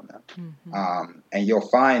speak on them. Mm-hmm. And you'll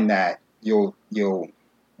find that you'll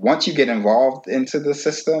once you get involved into the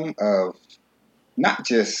system of not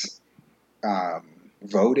just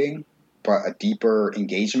voting, but a deeper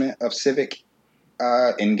engagement of civic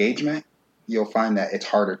engagement, you'll find that it's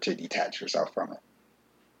harder to detach yourself from it.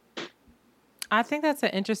 I think that's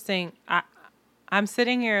an interesting. I'm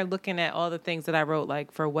sitting here looking at all the things that I wrote,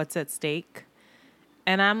 like, for what's at stake,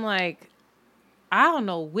 and I'm like, I don't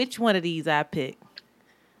know which one of these I pick.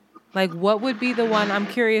 Like, what would be the one? I'm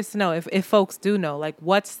curious to know if folks do know. Like,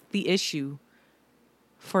 what's the issue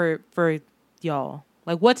for y'all?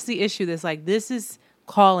 Like, what's the issue that's like, this is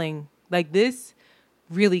calling, like, this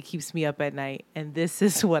really keeps me up at night, and this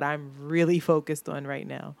is what I'm really focused on right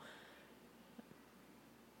now.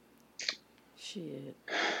 Shit.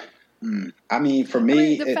 I mean, for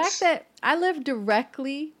me, the fact that I live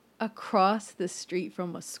directly across the street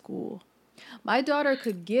from a school. My daughter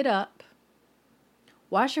could get up,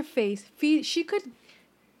 wash her face, she could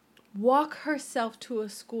walk herself to a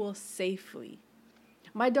school safely.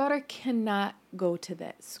 My daughter cannot go to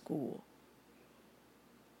that school.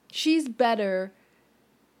 She's better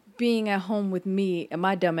being at home with me and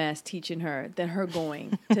my dumb ass teaching her than her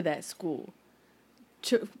going to that school.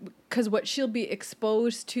 Because what she'll be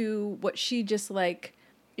exposed to, what she just like,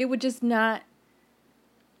 it would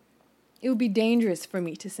be dangerous for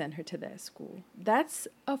me to send her to that school.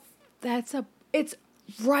 It's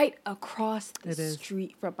right across the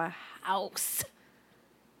street from my house.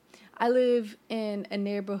 I live in a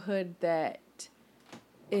neighborhood that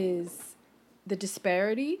is the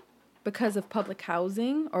disparity because of public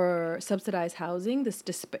housing or subsidized housing.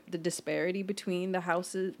 The disparity between the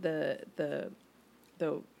houses, the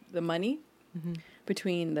money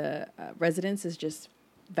between the residents is just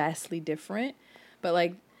vastly different. But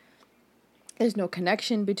like, there's no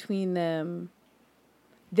connection between them.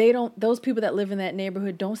 Those people that live in that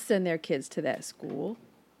neighborhood don't send their kids to that school.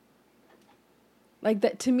 Like,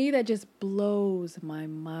 that, to me, that just blows my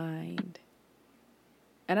mind.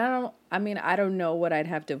 And I don't know what I'd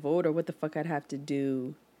have to vote or what the fuck I'd have to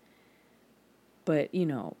do. But,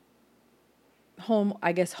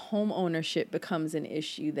 home ownership becomes an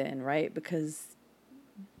issue then, right? Because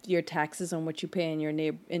your taxes on what you pay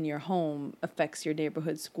in your home affects your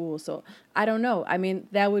neighborhood school. So I don't know. I mean,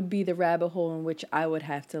 that would be the rabbit hole in which I would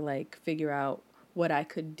have to like figure out what I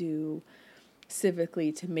could do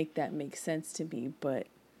civically to make that make sense to me. But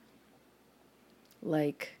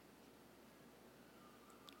like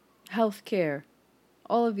healthcare,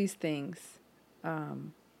 all of these things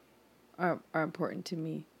are important to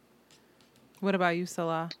me. What about you,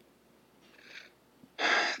 Salaah?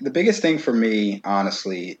 The biggest thing for me,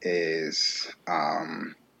 honestly, is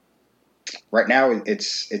right now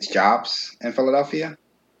it's jobs in Philadelphia,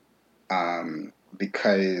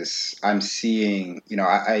 because I'm seeing,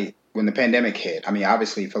 I when the pandemic hit, I mean,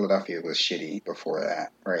 obviously Philadelphia was shitty before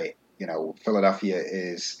that, right? Philadelphia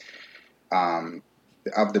is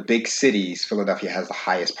of the big cities, Philadelphia has the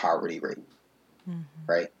highest poverty rate. Mm-hmm.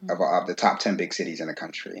 right? Of the top 10 big cities in the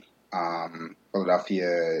country.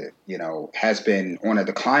 Philadelphia, has been on a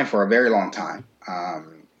decline for a very long time.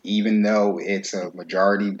 Even though it's a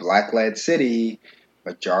majority Black-led city,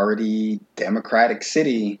 majority Democratic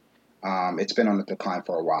city, it's been on a decline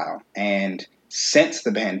for a while. And since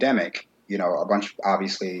the pandemic,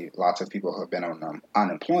 obviously lots of people have been on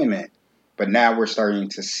unemployment, but now we're starting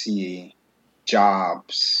to see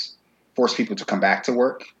jobs force people to come back to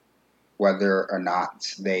work, whether or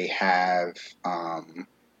not they have,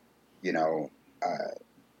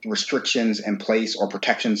 restrictions in place or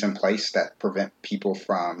protections in place that prevent people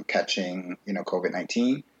from catching,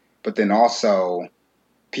 COVID-19. But then also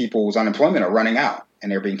people's unemployment are running out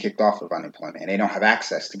and they're being kicked off of unemployment and they don't have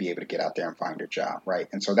access to be able to get out there and find a job, right?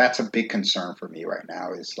 And so that's a big concern for me right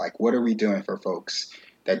now is like, what are we doing for folks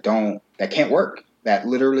that can't work, that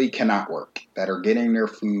literally cannot work, that are getting their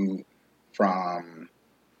food from,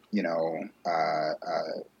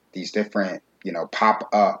 these different,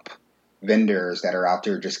 pop-up vendors that are out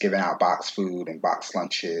there just giving out box food and box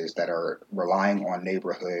lunches, that are relying on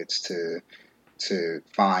neighborhoods to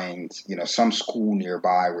find, some school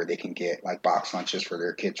nearby where they can get like box lunches for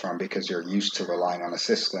their kids from, because they're used to relying on a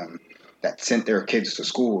system that sent their kids to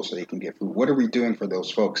school so they can get food. What are we doing for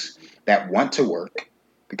those folks that want to work?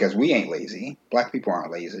 Because we ain't lazy. Black people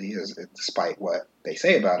aren't lazy, despite what they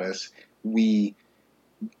say about us. We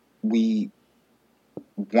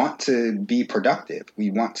want to be productive.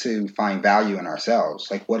 We want to find value in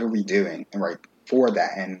ourselves. Like, what are we doing for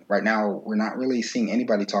that? And right now, we're not really seeing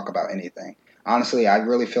anybody talk about anything. Honestly, I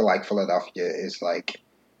really feel like Philadelphia is like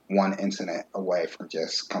one incident away from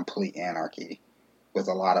just complete anarchy with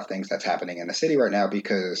a lot of things that's happening in the city right now,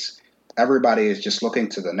 because everybody is just looking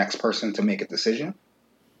to the next person to make a decision,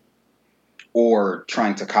 or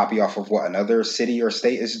trying to copy off of what another city or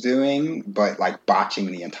state is doing, but like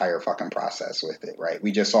botching the entire fucking process with it, right?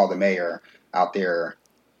 We just saw the mayor out there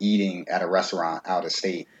eating at a restaurant out of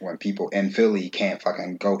state when people in Philly can't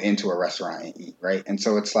fucking go into a restaurant and eat, right? And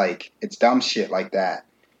so it's like, it's dumb shit like that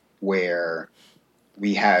where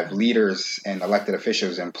we have leaders and elected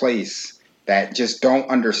officials in place that just don't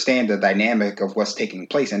understand the dynamic of what's taking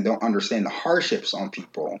place and don't understand the hardships on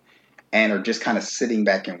people, and are just kind of sitting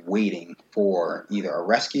back and waiting for either a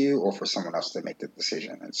rescue or for someone else to make the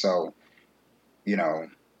decision. And so,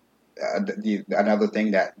 another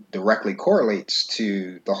thing that directly correlates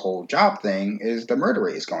to the whole job thing is the murder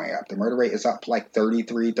rate is going up. The murder rate is up like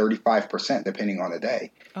 33, 35%, depending on the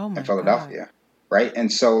day in Philadelphia. God. Right.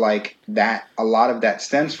 And so like that, a lot of that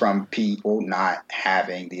stems from people not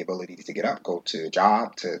having the ability to get up, go to a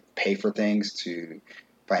job, to pay for things, to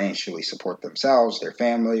financially support themselves, their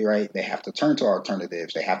family, right? They have to turn to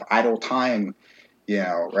alternatives. They have idle time,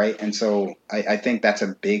 right? And so I think that's a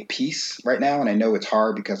big piece right now. And I know it's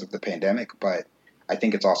hard because of the pandemic, but I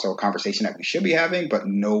think it's also a conversation that we should be having, but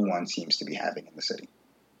no one seems to be having in the city.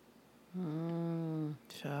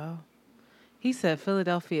 Sure. He said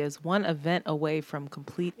Philadelphia is one event away from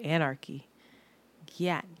complete anarchy.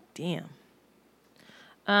 Yeah, damn.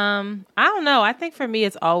 I don't know. I think for me,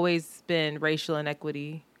 it's always been racial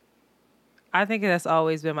inequity. I think that's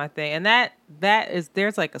always been my thing. And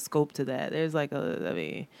there's like a scope to that. There's like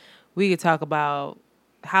we could talk about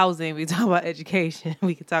housing. We could talk about education.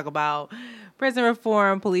 We could talk about prison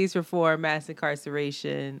reform, police reform, mass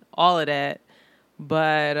incarceration, all of that.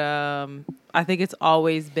 But I think it's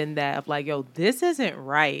always been that of like, yo, this isn't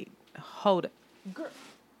right. Hold it. Girl.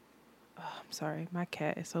 Oh, I'm sorry. My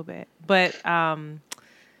cat is so bad. But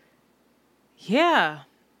yeah.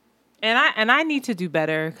 And I need to do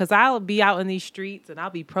better, because I'll be out in these streets and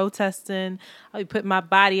I'll be protesting. I'll be putting my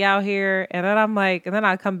body out here. And then I'm like, and then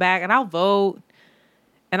I'll come back and I'll vote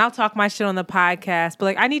and I'll talk my shit on the podcast. But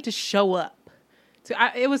like, I need to show up.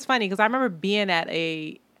 It was funny because I remember being at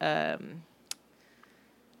a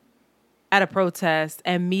protest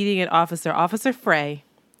and meeting an Officer Frey.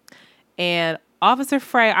 And Officer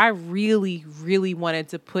Frey, I really, really wanted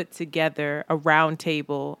to put together a round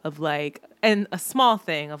table of like, and a small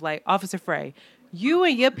thing of like, Officer Frey, you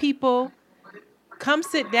and your people come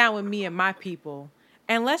sit down with me and my people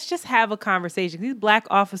and let's just have a conversation. He's a black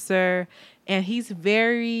officer and he's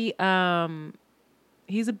very,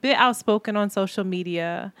 he's a bit outspoken on social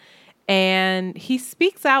media, and he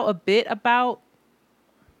speaks out a bit about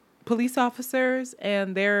police officers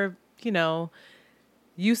and their,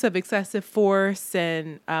 use of excessive force,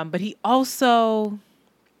 and but he also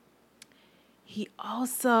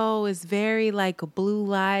is very like Blue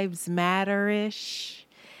Lives Matter-ish.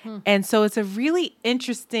 And so it's a really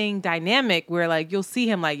interesting dynamic where like you'll see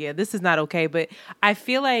him like, yeah, this is not okay. But I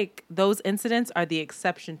feel like those incidents are the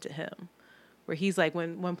exception to him, where he's like,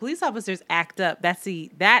 when police officers act up,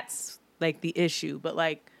 that's like the issue. But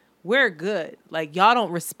like, we're good. Like, y'all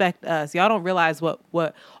don't respect us. Y'all don't realize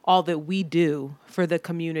what all that we do for the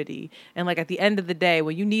community. And like, at the end of the day,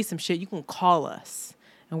 when you need some shit, you can call us.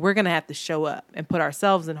 And we're going to have to show up and put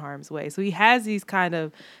ourselves in harm's way. So he has this kind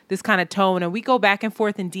of tone. And we go back and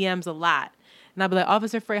forth in DMs a lot. And I'll be like,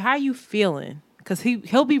 Officer Frey, how are you feeling? Because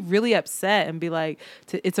he'll be really upset and be like,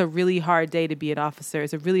 it's a really hard day to be an officer.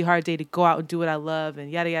 It's a really hard day to go out and do what I love and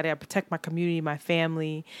yada, yada, yada, protect my community, my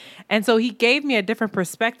family. And so he gave me a different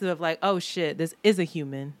perspective of like, oh, shit, this is a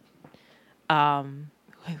human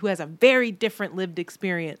who has a very different lived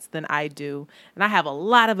experience than I do. And I have a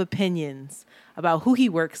lot of opinions about who he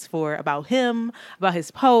works for, about him, about his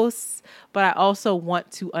posts. But I also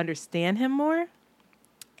want to understand him more.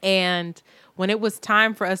 And when it was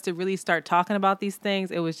time for us to really start talking about these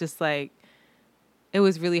things, it was just like, it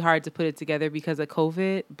was really hard to put it together because of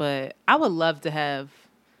COVID. But I would love to have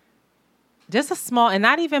just a small, and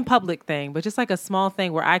not even public thing, but just like a small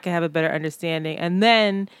thing where I can have a better understanding and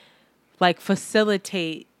then like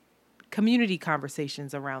facilitate community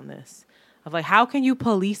conversations around this of like, how can you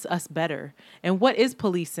police us better? And what is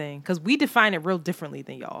policing? Because we define it real differently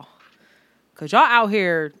than y'all. Because y'all out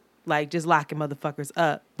here like just locking motherfuckers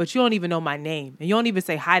up, but you don't even know my name. And you don't even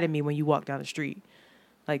say hi to me when you walk down the street.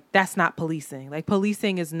 Like, that's not policing. Like,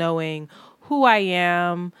 policing is knowing who I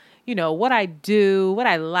am, you know, what I do, what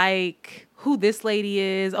I like, who this lady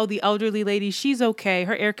is. Oh, the elderly lady, she's okay.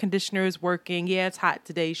 Her air conditioner is working. Yeah, it's hot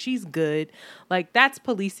today. She's good. Like, that's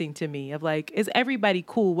policing to me of like, is everybody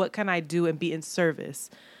cool? What can I do and be in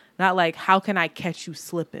service? Not like, how can I catch you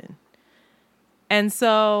slipping? And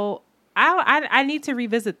so I need to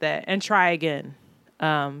revisit that and try again.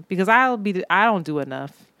 Because I don't do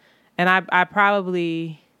enough. And I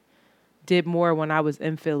probably did more when I was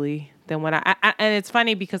in Philly than when I and it's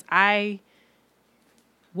funny because I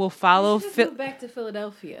will follow go back to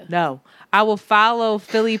Philadelphia. No, I will follow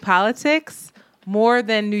Philly politics more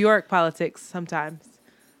than New York politics sometimes.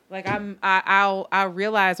 Like I'll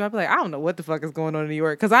realize, I'll be like, I don't know what the fuck is going on in New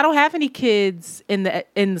York because I don't have any kids in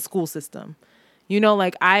the school system. You know,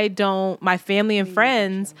 like my family and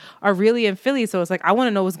friends are really in Philly. So it's like, I want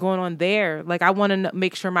to know what's going on there. Like, I want to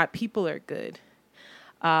make sure my people are good.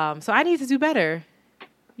 So I need to do better.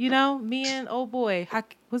 You know, me and old boy,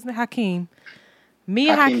 wasn't it Hakeem? Me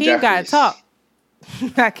and Hakeem got to talk.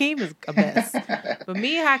 Hakeem is a mess. But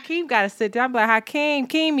me and Hakeem got to sit down and be like,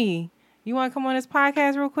 Keemy, you want to come on this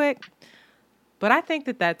podcast real quick? But I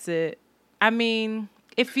think that's it. I mean,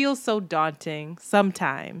 it feels so daunting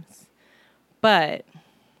sometimes. But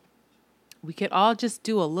we could all just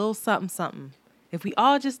do a little something. If we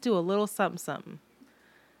all just do a little something,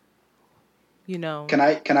 you know. Can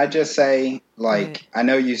I just say, like, I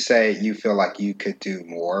know you say you feel like you could do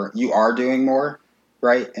more. You are doing more,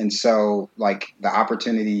 right? And so, like, the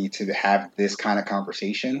opportunity to have this kind of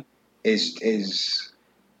conversation is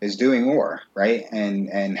doing more, right?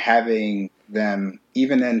 And having them,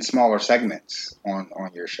 even in smaller segments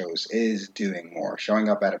on your shows, is doing more. Showing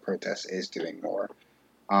up at a protest is doing more.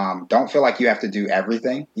 Don't feel like you have to do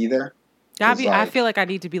everything either. I feel like I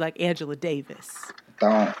need to be like Angela Davis.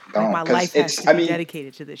 Don't. Like my life has to be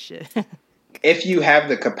dedicated to this shit. If you have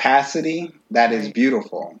the capacity, that is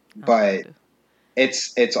beautiful. But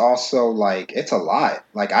it's also like, it's a lot.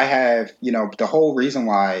 Like, I have, you know, the whole reason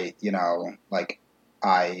why, you know, like,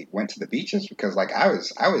 I went to the beaches because like I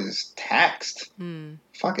was taxed.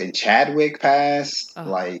 Fucking Chadwick passed. Oh.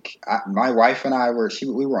 Like my wife and I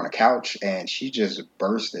we were on a couch and she just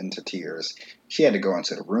burst into tears. She had to go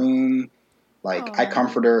into the room. Like, I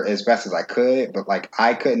comforted her as best as I could, but like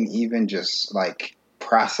I couldn't even just like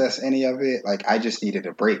process any of it. Like, I just needed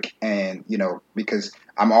a break. And, you know, because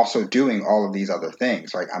I'm also doing all of these other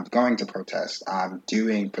things. Like, I'm going to protest. I'm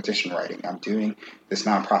doing petition writing. I'm doing this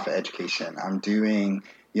nonprofit education. I'm doing,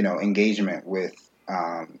 you know, engagement with,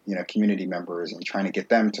 you know, community members and trying to get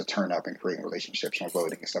them to turn up and create relationships and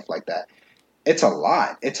voting and stuff like that. It's a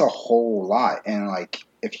lot. It's a whole lot. And like,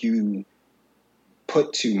 if you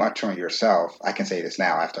put too much on yourself, I can say this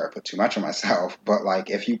now after I put too much on myself, but like,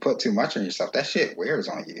 if you put too much on yourself, that shit wears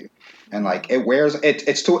on you. And like,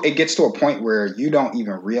 it gets to a point where you don't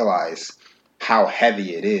even realize how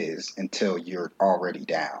heavy it is until you're already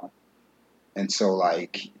down. And so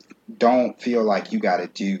like, don't feel like you got to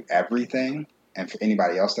do everything. And for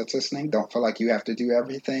anybody else that's listening, don't feel like you have to do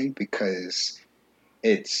everything, because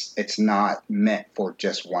it's not meant for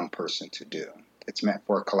just one person to do. It's meant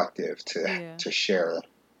for a collective to share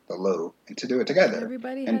the load and to do it together.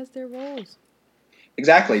 Everybody has their roles.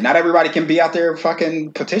 Exactly. Not everybody can be out there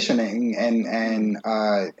fucking petitioning and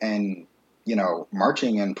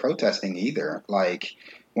marching and protesting either. Like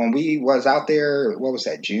when we was out there, what was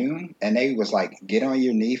that, June? And they was like, get on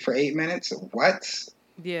your knee for 8 minutes. What?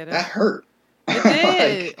 Yeah, that hurt. It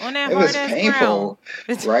did. Like, on that it hard was ass painful,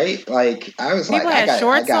 ground. right? Like I was People like, had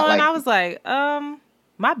shorts I got on. like, I was like,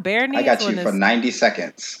 my bare knees. I got you this. for 90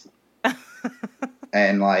 seconds.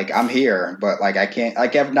 And like, I'm here, but like, I can't,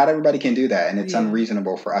 like, not everybody can do that. And it's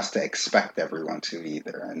unreasonable for us to expect everyone to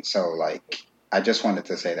either. And so like, I just wanted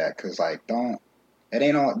to say that because like,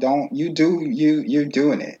 you're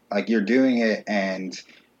doing it. Like you're doing it, and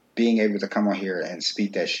being able to come on here and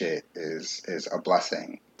speak that shit is a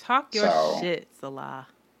blessing. Talk your shit, Salaah.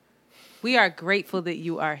 We are grateful that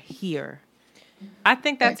you are here. I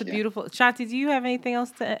think that's a beautiful... Shanti, do you have anything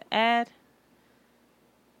else to add?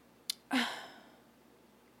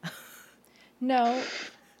 No.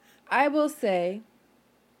 I will say,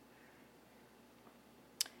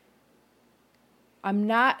 I'm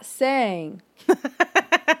not saying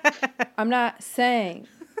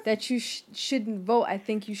that you shouldn't vote. I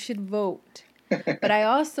think you should vote. But I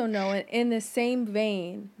also know in the same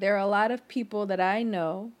vein, there are a lot of people that I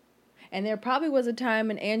know, and there probably was a time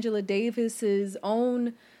in Angela Davis's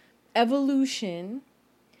own evolution.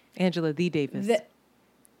 Angela the Davis. That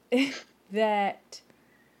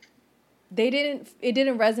it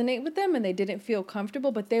didn't resonate with them and they didn't feel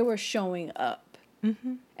comfortable, but they were showing up.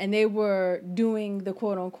 Mm-hmm. And they were doing the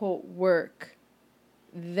quote unquote work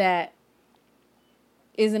that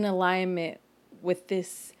is in alignment with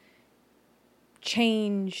this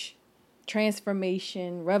change,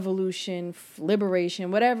 transformation, revolution,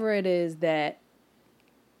 liberation, whatever it is that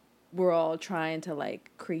we're all trying to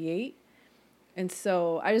like create. And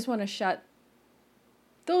so I just want to shout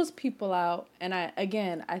those people out. And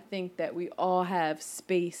I think that we all have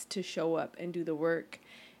space to show up and do the work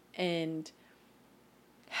and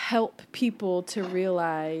help people to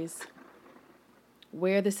realize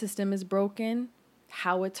where the system is broken,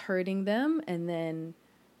 how it's hurting them, and then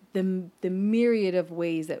the myriad of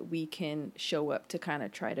ways that we can show up to kind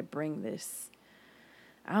of try to bring this,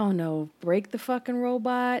 I don't know, break the fucking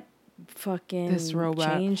robot, this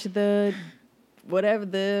robot, change the, whatever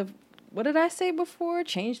the, what did I say before?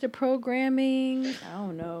 Change the programming. I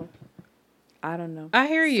don't know. I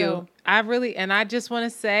hear you. I just want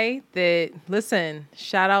to say that, listen,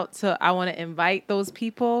 shout out to, I want to invite those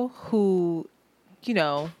people who,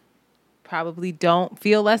 probably don't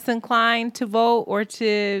feel less inclined to vote or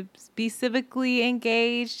to be civically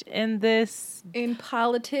engaged in this. In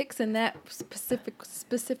politics in that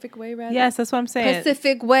specific way, rather. Yes, that's what I'm saying.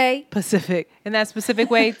 Pacific way. In that specific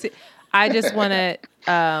way. I just want to,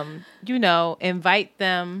 invite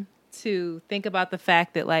them to think about the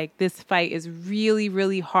fact that like this fight is really,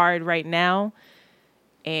 really hard right now,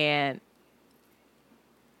 and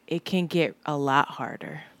it can get a lot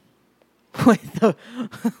harder with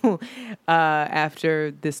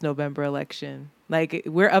after this November election. Like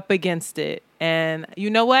we're up against it, and you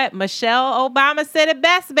know what? Michelle Obama said it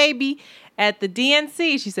best, baby, at the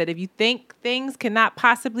DNC. She said, "If you think things cannot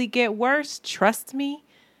possibly get worse, trust me,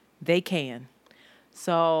 they can."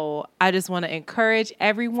 So I just want to encourage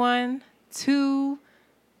everyone to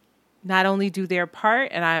not only do their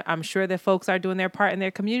part, and I'm sure that folks are doing their part in their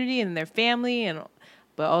community and in their family,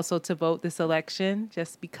 but also to vote this election,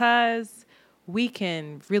 just because we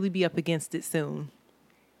can really be up against it soon.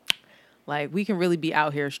 Like we can really be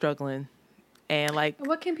out here struggling, and like,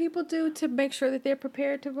 what can people do to make sure that they're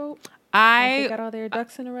prepared to vote? They got all their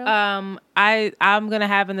ducks in a row. I'm gonna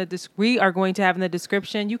have we are going to have in the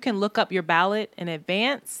description. You can look up your ballot in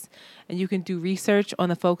advance, and you can do research on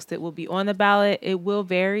the folks that will be on the ballot. It will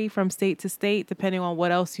vary from state to state depending on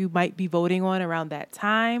what else you might be voting on around that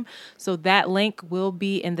time. So that link will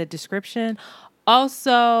be in the description.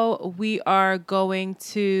 Also, we are going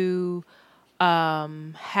to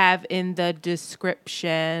have in the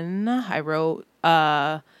description. I wrote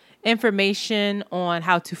information on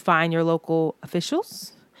how to find your local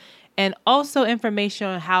officials, and also information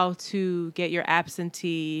on how to get your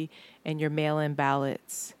absentee and your mail-in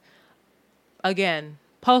ballots. Again,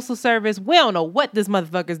 Postal Service, we don't know what this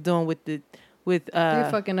motherfucker's doing with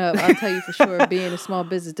they're fucking up. I'll tell you for sure, being a small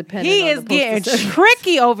business dependent. He is getting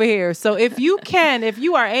tricky over here. So if you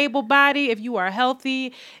are able-bodied, if you are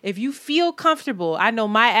healthy, if you feel comfortable, I know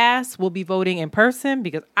my ass will be voting in person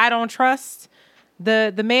because I don't trust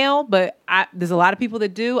the mail, but there's a lot of people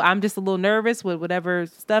that do. I'm just a little nervous with whatever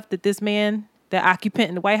stuff that this man, the occupant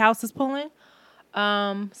in the White House, is pulling.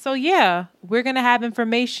 So yeah, we're going to have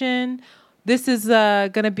information this is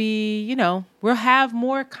going to be, we'll have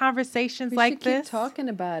more conversations like this. Keep talking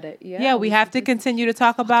about it. Yeah, we have to continue to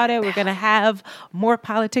talk about it. We're going to have more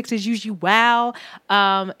politics as usual. Wow.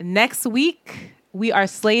 Next week, we are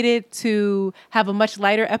slated to have a much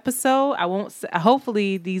lighter episode.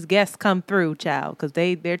 Hopefully these guests come through, child, because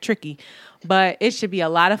they're tricky. But it should be a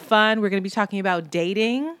lot of fun. We're going to be talking about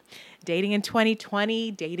dating in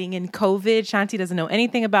 2020, dating in COVID. Shanti doesn't know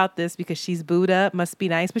anything about this because she's booed up. Must be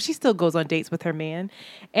nice, but she still goes on dates with her man.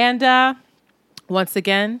 And once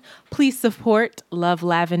again, please support Love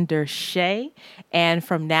Lavender Shea. And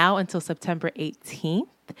from now until September 18th,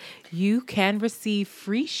 you can receive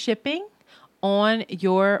free shipping on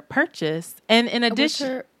your purchase. And in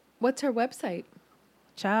addition... What's her website?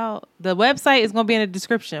 Child, the website is going to be in the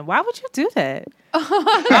description. Why would you do that?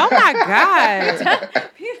 Oh my God.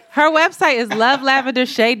 Her website is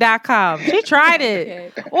lovelavendershade.com. She tried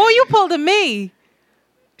it. Okay. Oh, you pulled a me.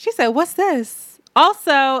 She said, what's this?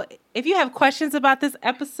 Also, if you have questions about this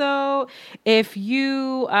episode, if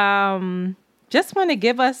you just want to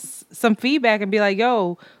give us some feedback and be like,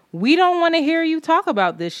 yo, we don't want to hear you talk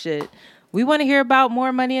about this shit. We want to hear about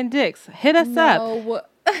more money and dicks. Hit us up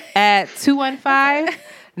at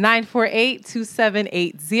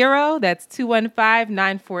 215-948-2780. That's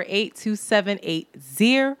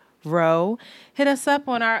 215-948-2780. Hit us up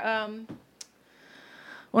on our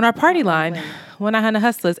party line, 1-800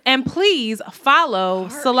 Hustlers. And please follow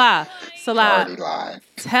Salaah. Party line.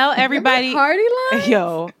 Tell everybody. Party line?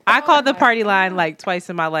 Yo, I called the party line like twice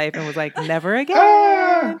in my life and was like, never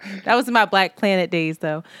again. That was in my Black Planet days,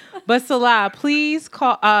 though. But Salaah, please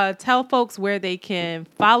tell folks where they can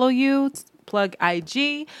follow you, plug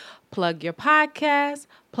IG, plug your podcast,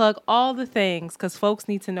 plug all the things, because folks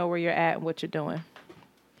need to know where you're at and what you're doing.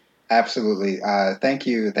 Absolutely. Thank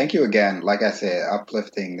you. Thank you again. Like I said,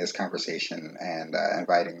 uplifting this conversation and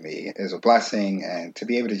inviting me is a blessing. And to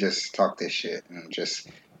be able to just talk this shit and just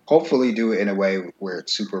hopefully do it in a way where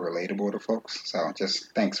it's super relatable to folks. So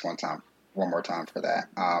just thanks one more time for that.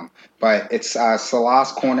 But it's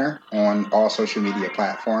Salaah's Corner on all social media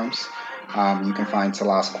platforms. You can find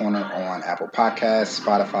Salaah's Corner on Apple Podcasts,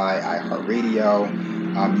 Spotify,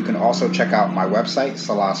 iHeartRadio. You can also check out my website,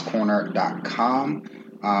 salaahscorner.com.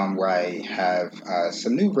 Where I have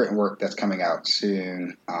some new written work that's coming out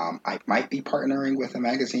soon. I might be partnering with a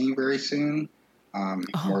magazine very soon.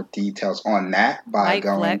 More details on that by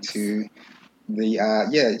going flex. To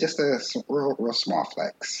the just a real small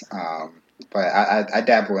flex. But I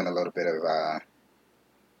dabble in a little bit of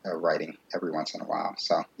writing every once in a while.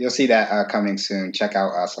 So you'll see that coming soon. Check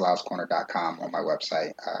out salaahscorner.com on my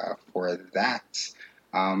website for that.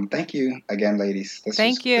 Thank you again, ladies. This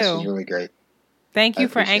was really great. Thank you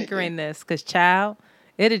for anchoring this, because, child,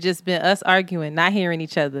 it had just been us arguing, not hearing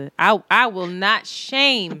each other. I will not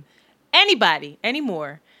shame anybody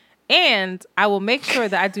anymore. And I will make sure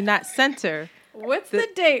that I do not center. What's the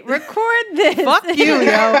date? Record this. Fuck you,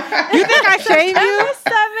 yo. You think I shame you?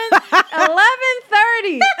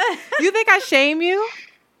 11:30. You think I shame you?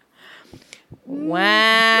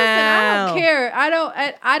 Wow. Listen, I don't care.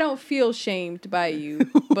 I don't feel shamed by you,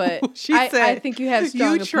 but I think you have strong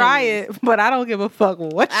opinions. You try it, but I don't give a fuck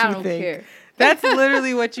what you think. I don't care. That's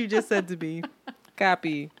literally what you just said to me.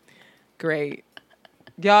 Copy. Great.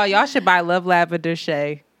 Y'all should buy Love Lavender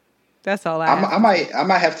Shea. That's all I might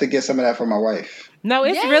have to get some of that for my wife. No,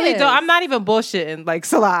 it's really dope. I'm not even bullshitting. Like,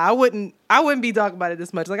 Salaah, I wouldn't be talking about it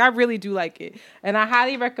this much. Like, I really do like it. And I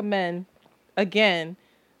highly recommend, again,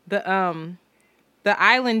 the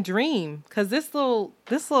Island Dream, because this little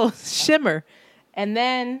shimmer, and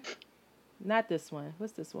then not this one.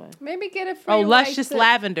 What's this one? Maybe get it for Luscious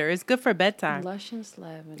Lavender. It's good for bedtime. Luscious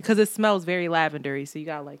Lavender, because it smells very lavendery, so you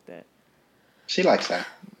gotta like that. She likes that.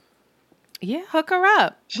 Yeah, hook her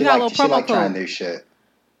up. She likes trying new shit.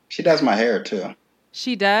 She does my hair too.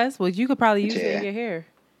 She does. Well, you could probably use it in your hair,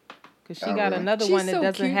 because she got another one that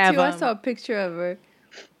doesn't have. I saw a picture of her.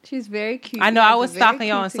 She's very cute. I know. I was stalking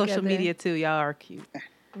y'all on social media too. Y'all are cute.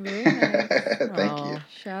 Very nice. Thank you.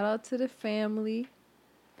 Shout out to the family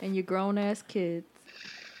and your grown ass kids.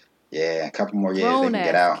 Yeah, a couple more years they can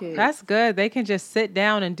get out. Kids. That's good. They can just sit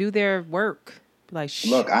down and do their work. Like,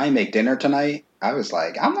 look, I ain't make dinner tonight. I was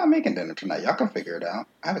like, I'm not making dinner tonight. Y'all can figure it out.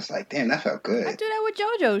 I was like, damn, that felt good. I do that with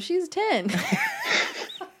JoJo. She's 10.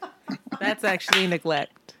 That's actually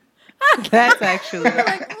neglect. That's actually like,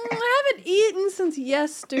 I haven't eaten since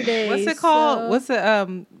yesterday. What's it called? What's it?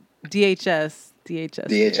 DHS.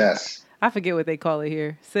 I forget what they call it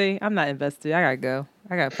here. See, I'm not invested. I gotta go.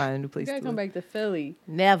 I gotta find a new place. You gotta come back to Philly.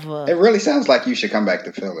 Never. It really sounds like you should come back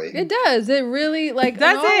to Philly. It does. It really does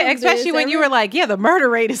it? Especially when you were like, yeah, the murder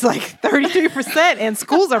rate is like 33%, and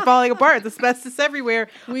schools are falling apart. There's asbestos everywhere.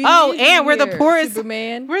 And we're the poorest.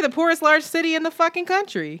 Superman. We're the poorest large city in the fucking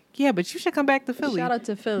country. Yeah, but you should come back to Philly. Shout out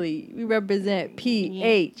to Philly. We represent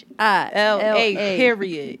PHILA.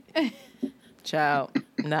 Period. Child.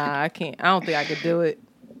 Nah, I can't. I don't think I could do it.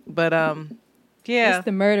 But yeah. It's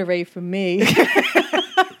the murder rate for me.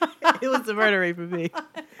 It was the murder rate for me.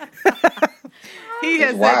 He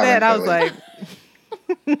had said that. I was like,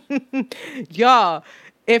 y'all,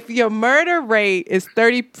 if your murder rate is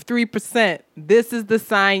 33%, this is the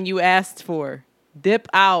sign you asked for. Dip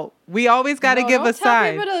out. We always got to give a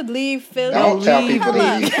sign. Don't tell people to leave Philly. Don't tell people to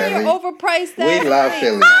leave Philly. Overpriced that. We love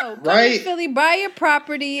Philly. No, right? Philly, buy your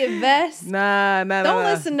property, invest. Nah. Don't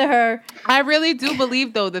listen to her. I really do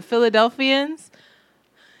believe, though, the Philadelphians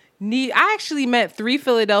I actually met 3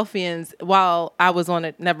 Philadelphians while I was on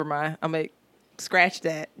it. Never mind. I'm going to scratch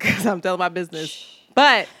that because I'm telling my business.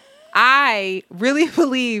 But I really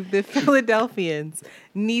believe that Philadelphians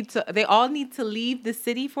they all need to leave the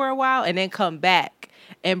city for a while and then come back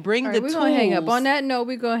and bring the tools. We're going to hang up. On that note,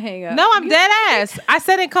 we're going to hang up. No, I'm dead ass. I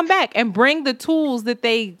said and come back and bring the tools that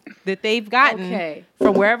they've gotten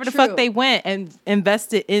from wherever the fuck they went and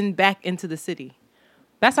invest it back into the city.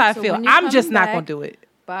 That's how I feel. I'm just not going to do it.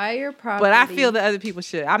 Buy your property. But I feel that other people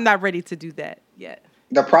should. I'm not ready to do that yet.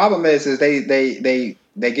 The problem is they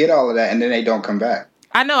get all of that and then they don't come back.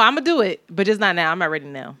 I know. I'm going to do it, but just not now. I'm not ready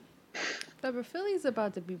now. But Philly's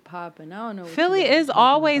about to be popping. I don't know. Philly is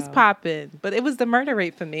always popping, but it was the murder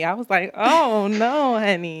rate for me. I was like, oh, no,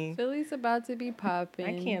 honey. Philly's about to be popping.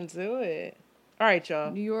 I can't do it. All right,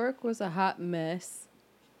 y'all. New York was a hot mess.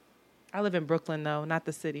 I live in Brooklyn, though, not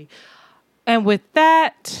the city. And with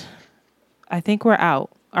that, I think we're out.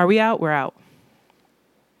 Are we out? We're out.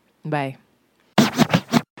 Bye.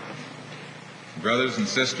 Brothers and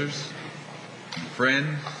sisters, and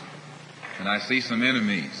friends, and I see some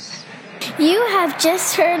enemies. You have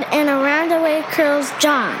just heard an Around the Way Curls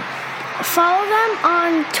John. Follow them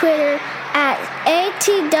on Twitter at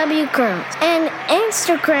ATW Curls and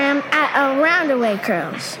Instagram at Around the Way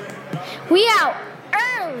Curls. We out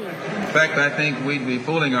early. In fact, I think we'd be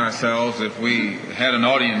fooling ourselves if we had an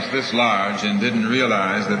audience this large and didn't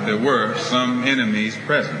realize that there were some enemies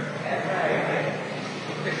present.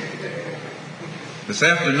 This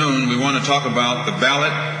afternoon, we want to talk about the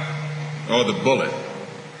ballot or the bullet.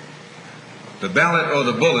 The ballot or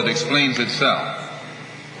the bullet explains itself.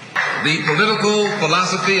 The political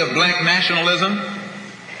philosophy of black nationalism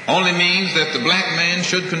only means that the black man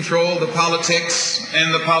should control the politics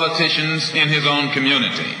and the politicians in his own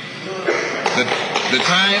community. The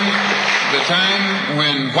time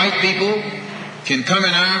when white people can come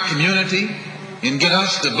in our community and get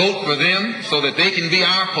us to vote for them so that they can be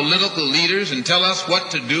our political leaders and tell us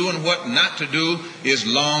what to do and what not to do is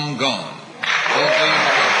long gone.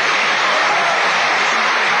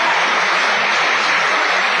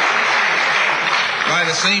 By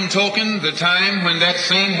the same token, the time when that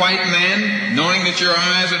same white man, knowing that your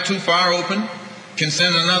eyes are too far open, can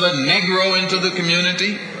send another Negro into the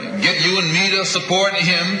community, get you and me to support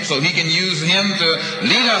him so he can use him to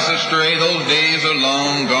lead us astray, those days are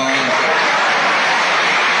long gone.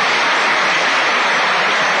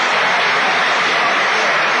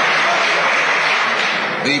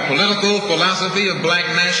 The political philosophy of black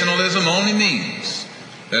nationalism only means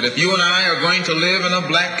that if you and I are going to live in a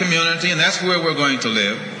black community, and that's where we're going to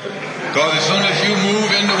live, because as soon as you move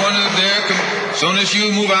into as soon as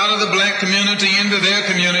you move out of the black community into their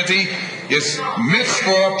community, it's mixed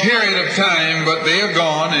for a period of time, but they're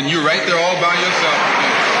gone, and you're right there all by yourself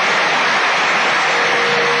again.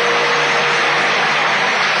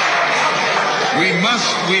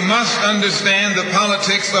 We must understand the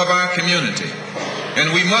politics of our community,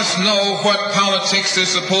 and we must know what politics is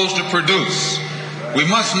supposed to produce. We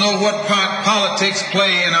must know what part politics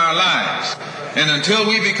play in our lives. And until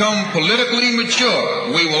we become politically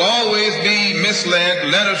mature, we will always be misled,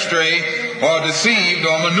 led astray, or deceived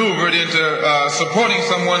or maneuvered into supporting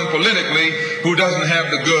someone politically who doesn't have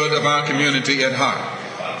the good of our community at heart.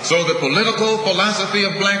 So the political philosophy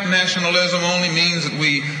of black nationalism only means that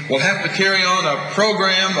we will have to carry on a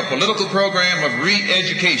political program of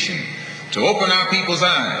re-education to open our people's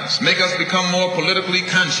eyes, make us become more politically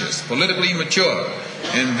conscious, politically mature.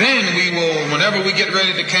 And then we will, whenever we get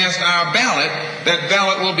ready to cast our ballot, that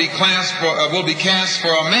ballot will be cast for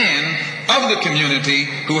a man of the community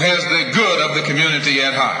who has the good of the community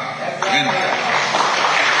at heart. And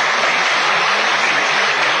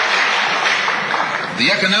The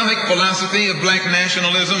economic philosophy of black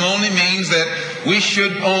nationalism only means that we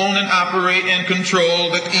should own and operate and control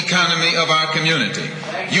the economy of our community.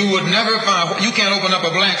 You would never find, you can't open up a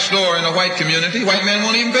black store in a white community. White man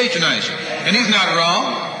won't even patronize you. And he's not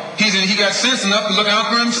wrong. He got sense enough to look out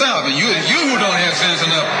for himself. And you who don't have sense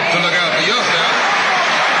enough to look out for yourself.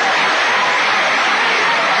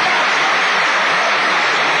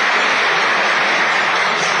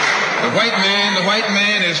 The white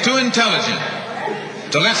man is too intelligent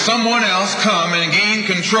to let someone else come and gain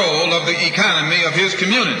control of the economy of his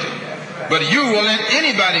community. But you will let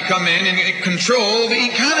anybody come in and control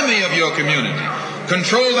the economy of your community.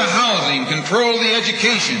 Control the housing, control the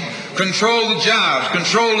education, control the jobs,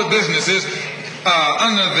 control the businesses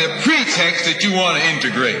under the pretext that you want to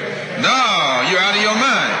integrate. No, you're out of your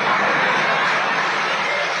mind.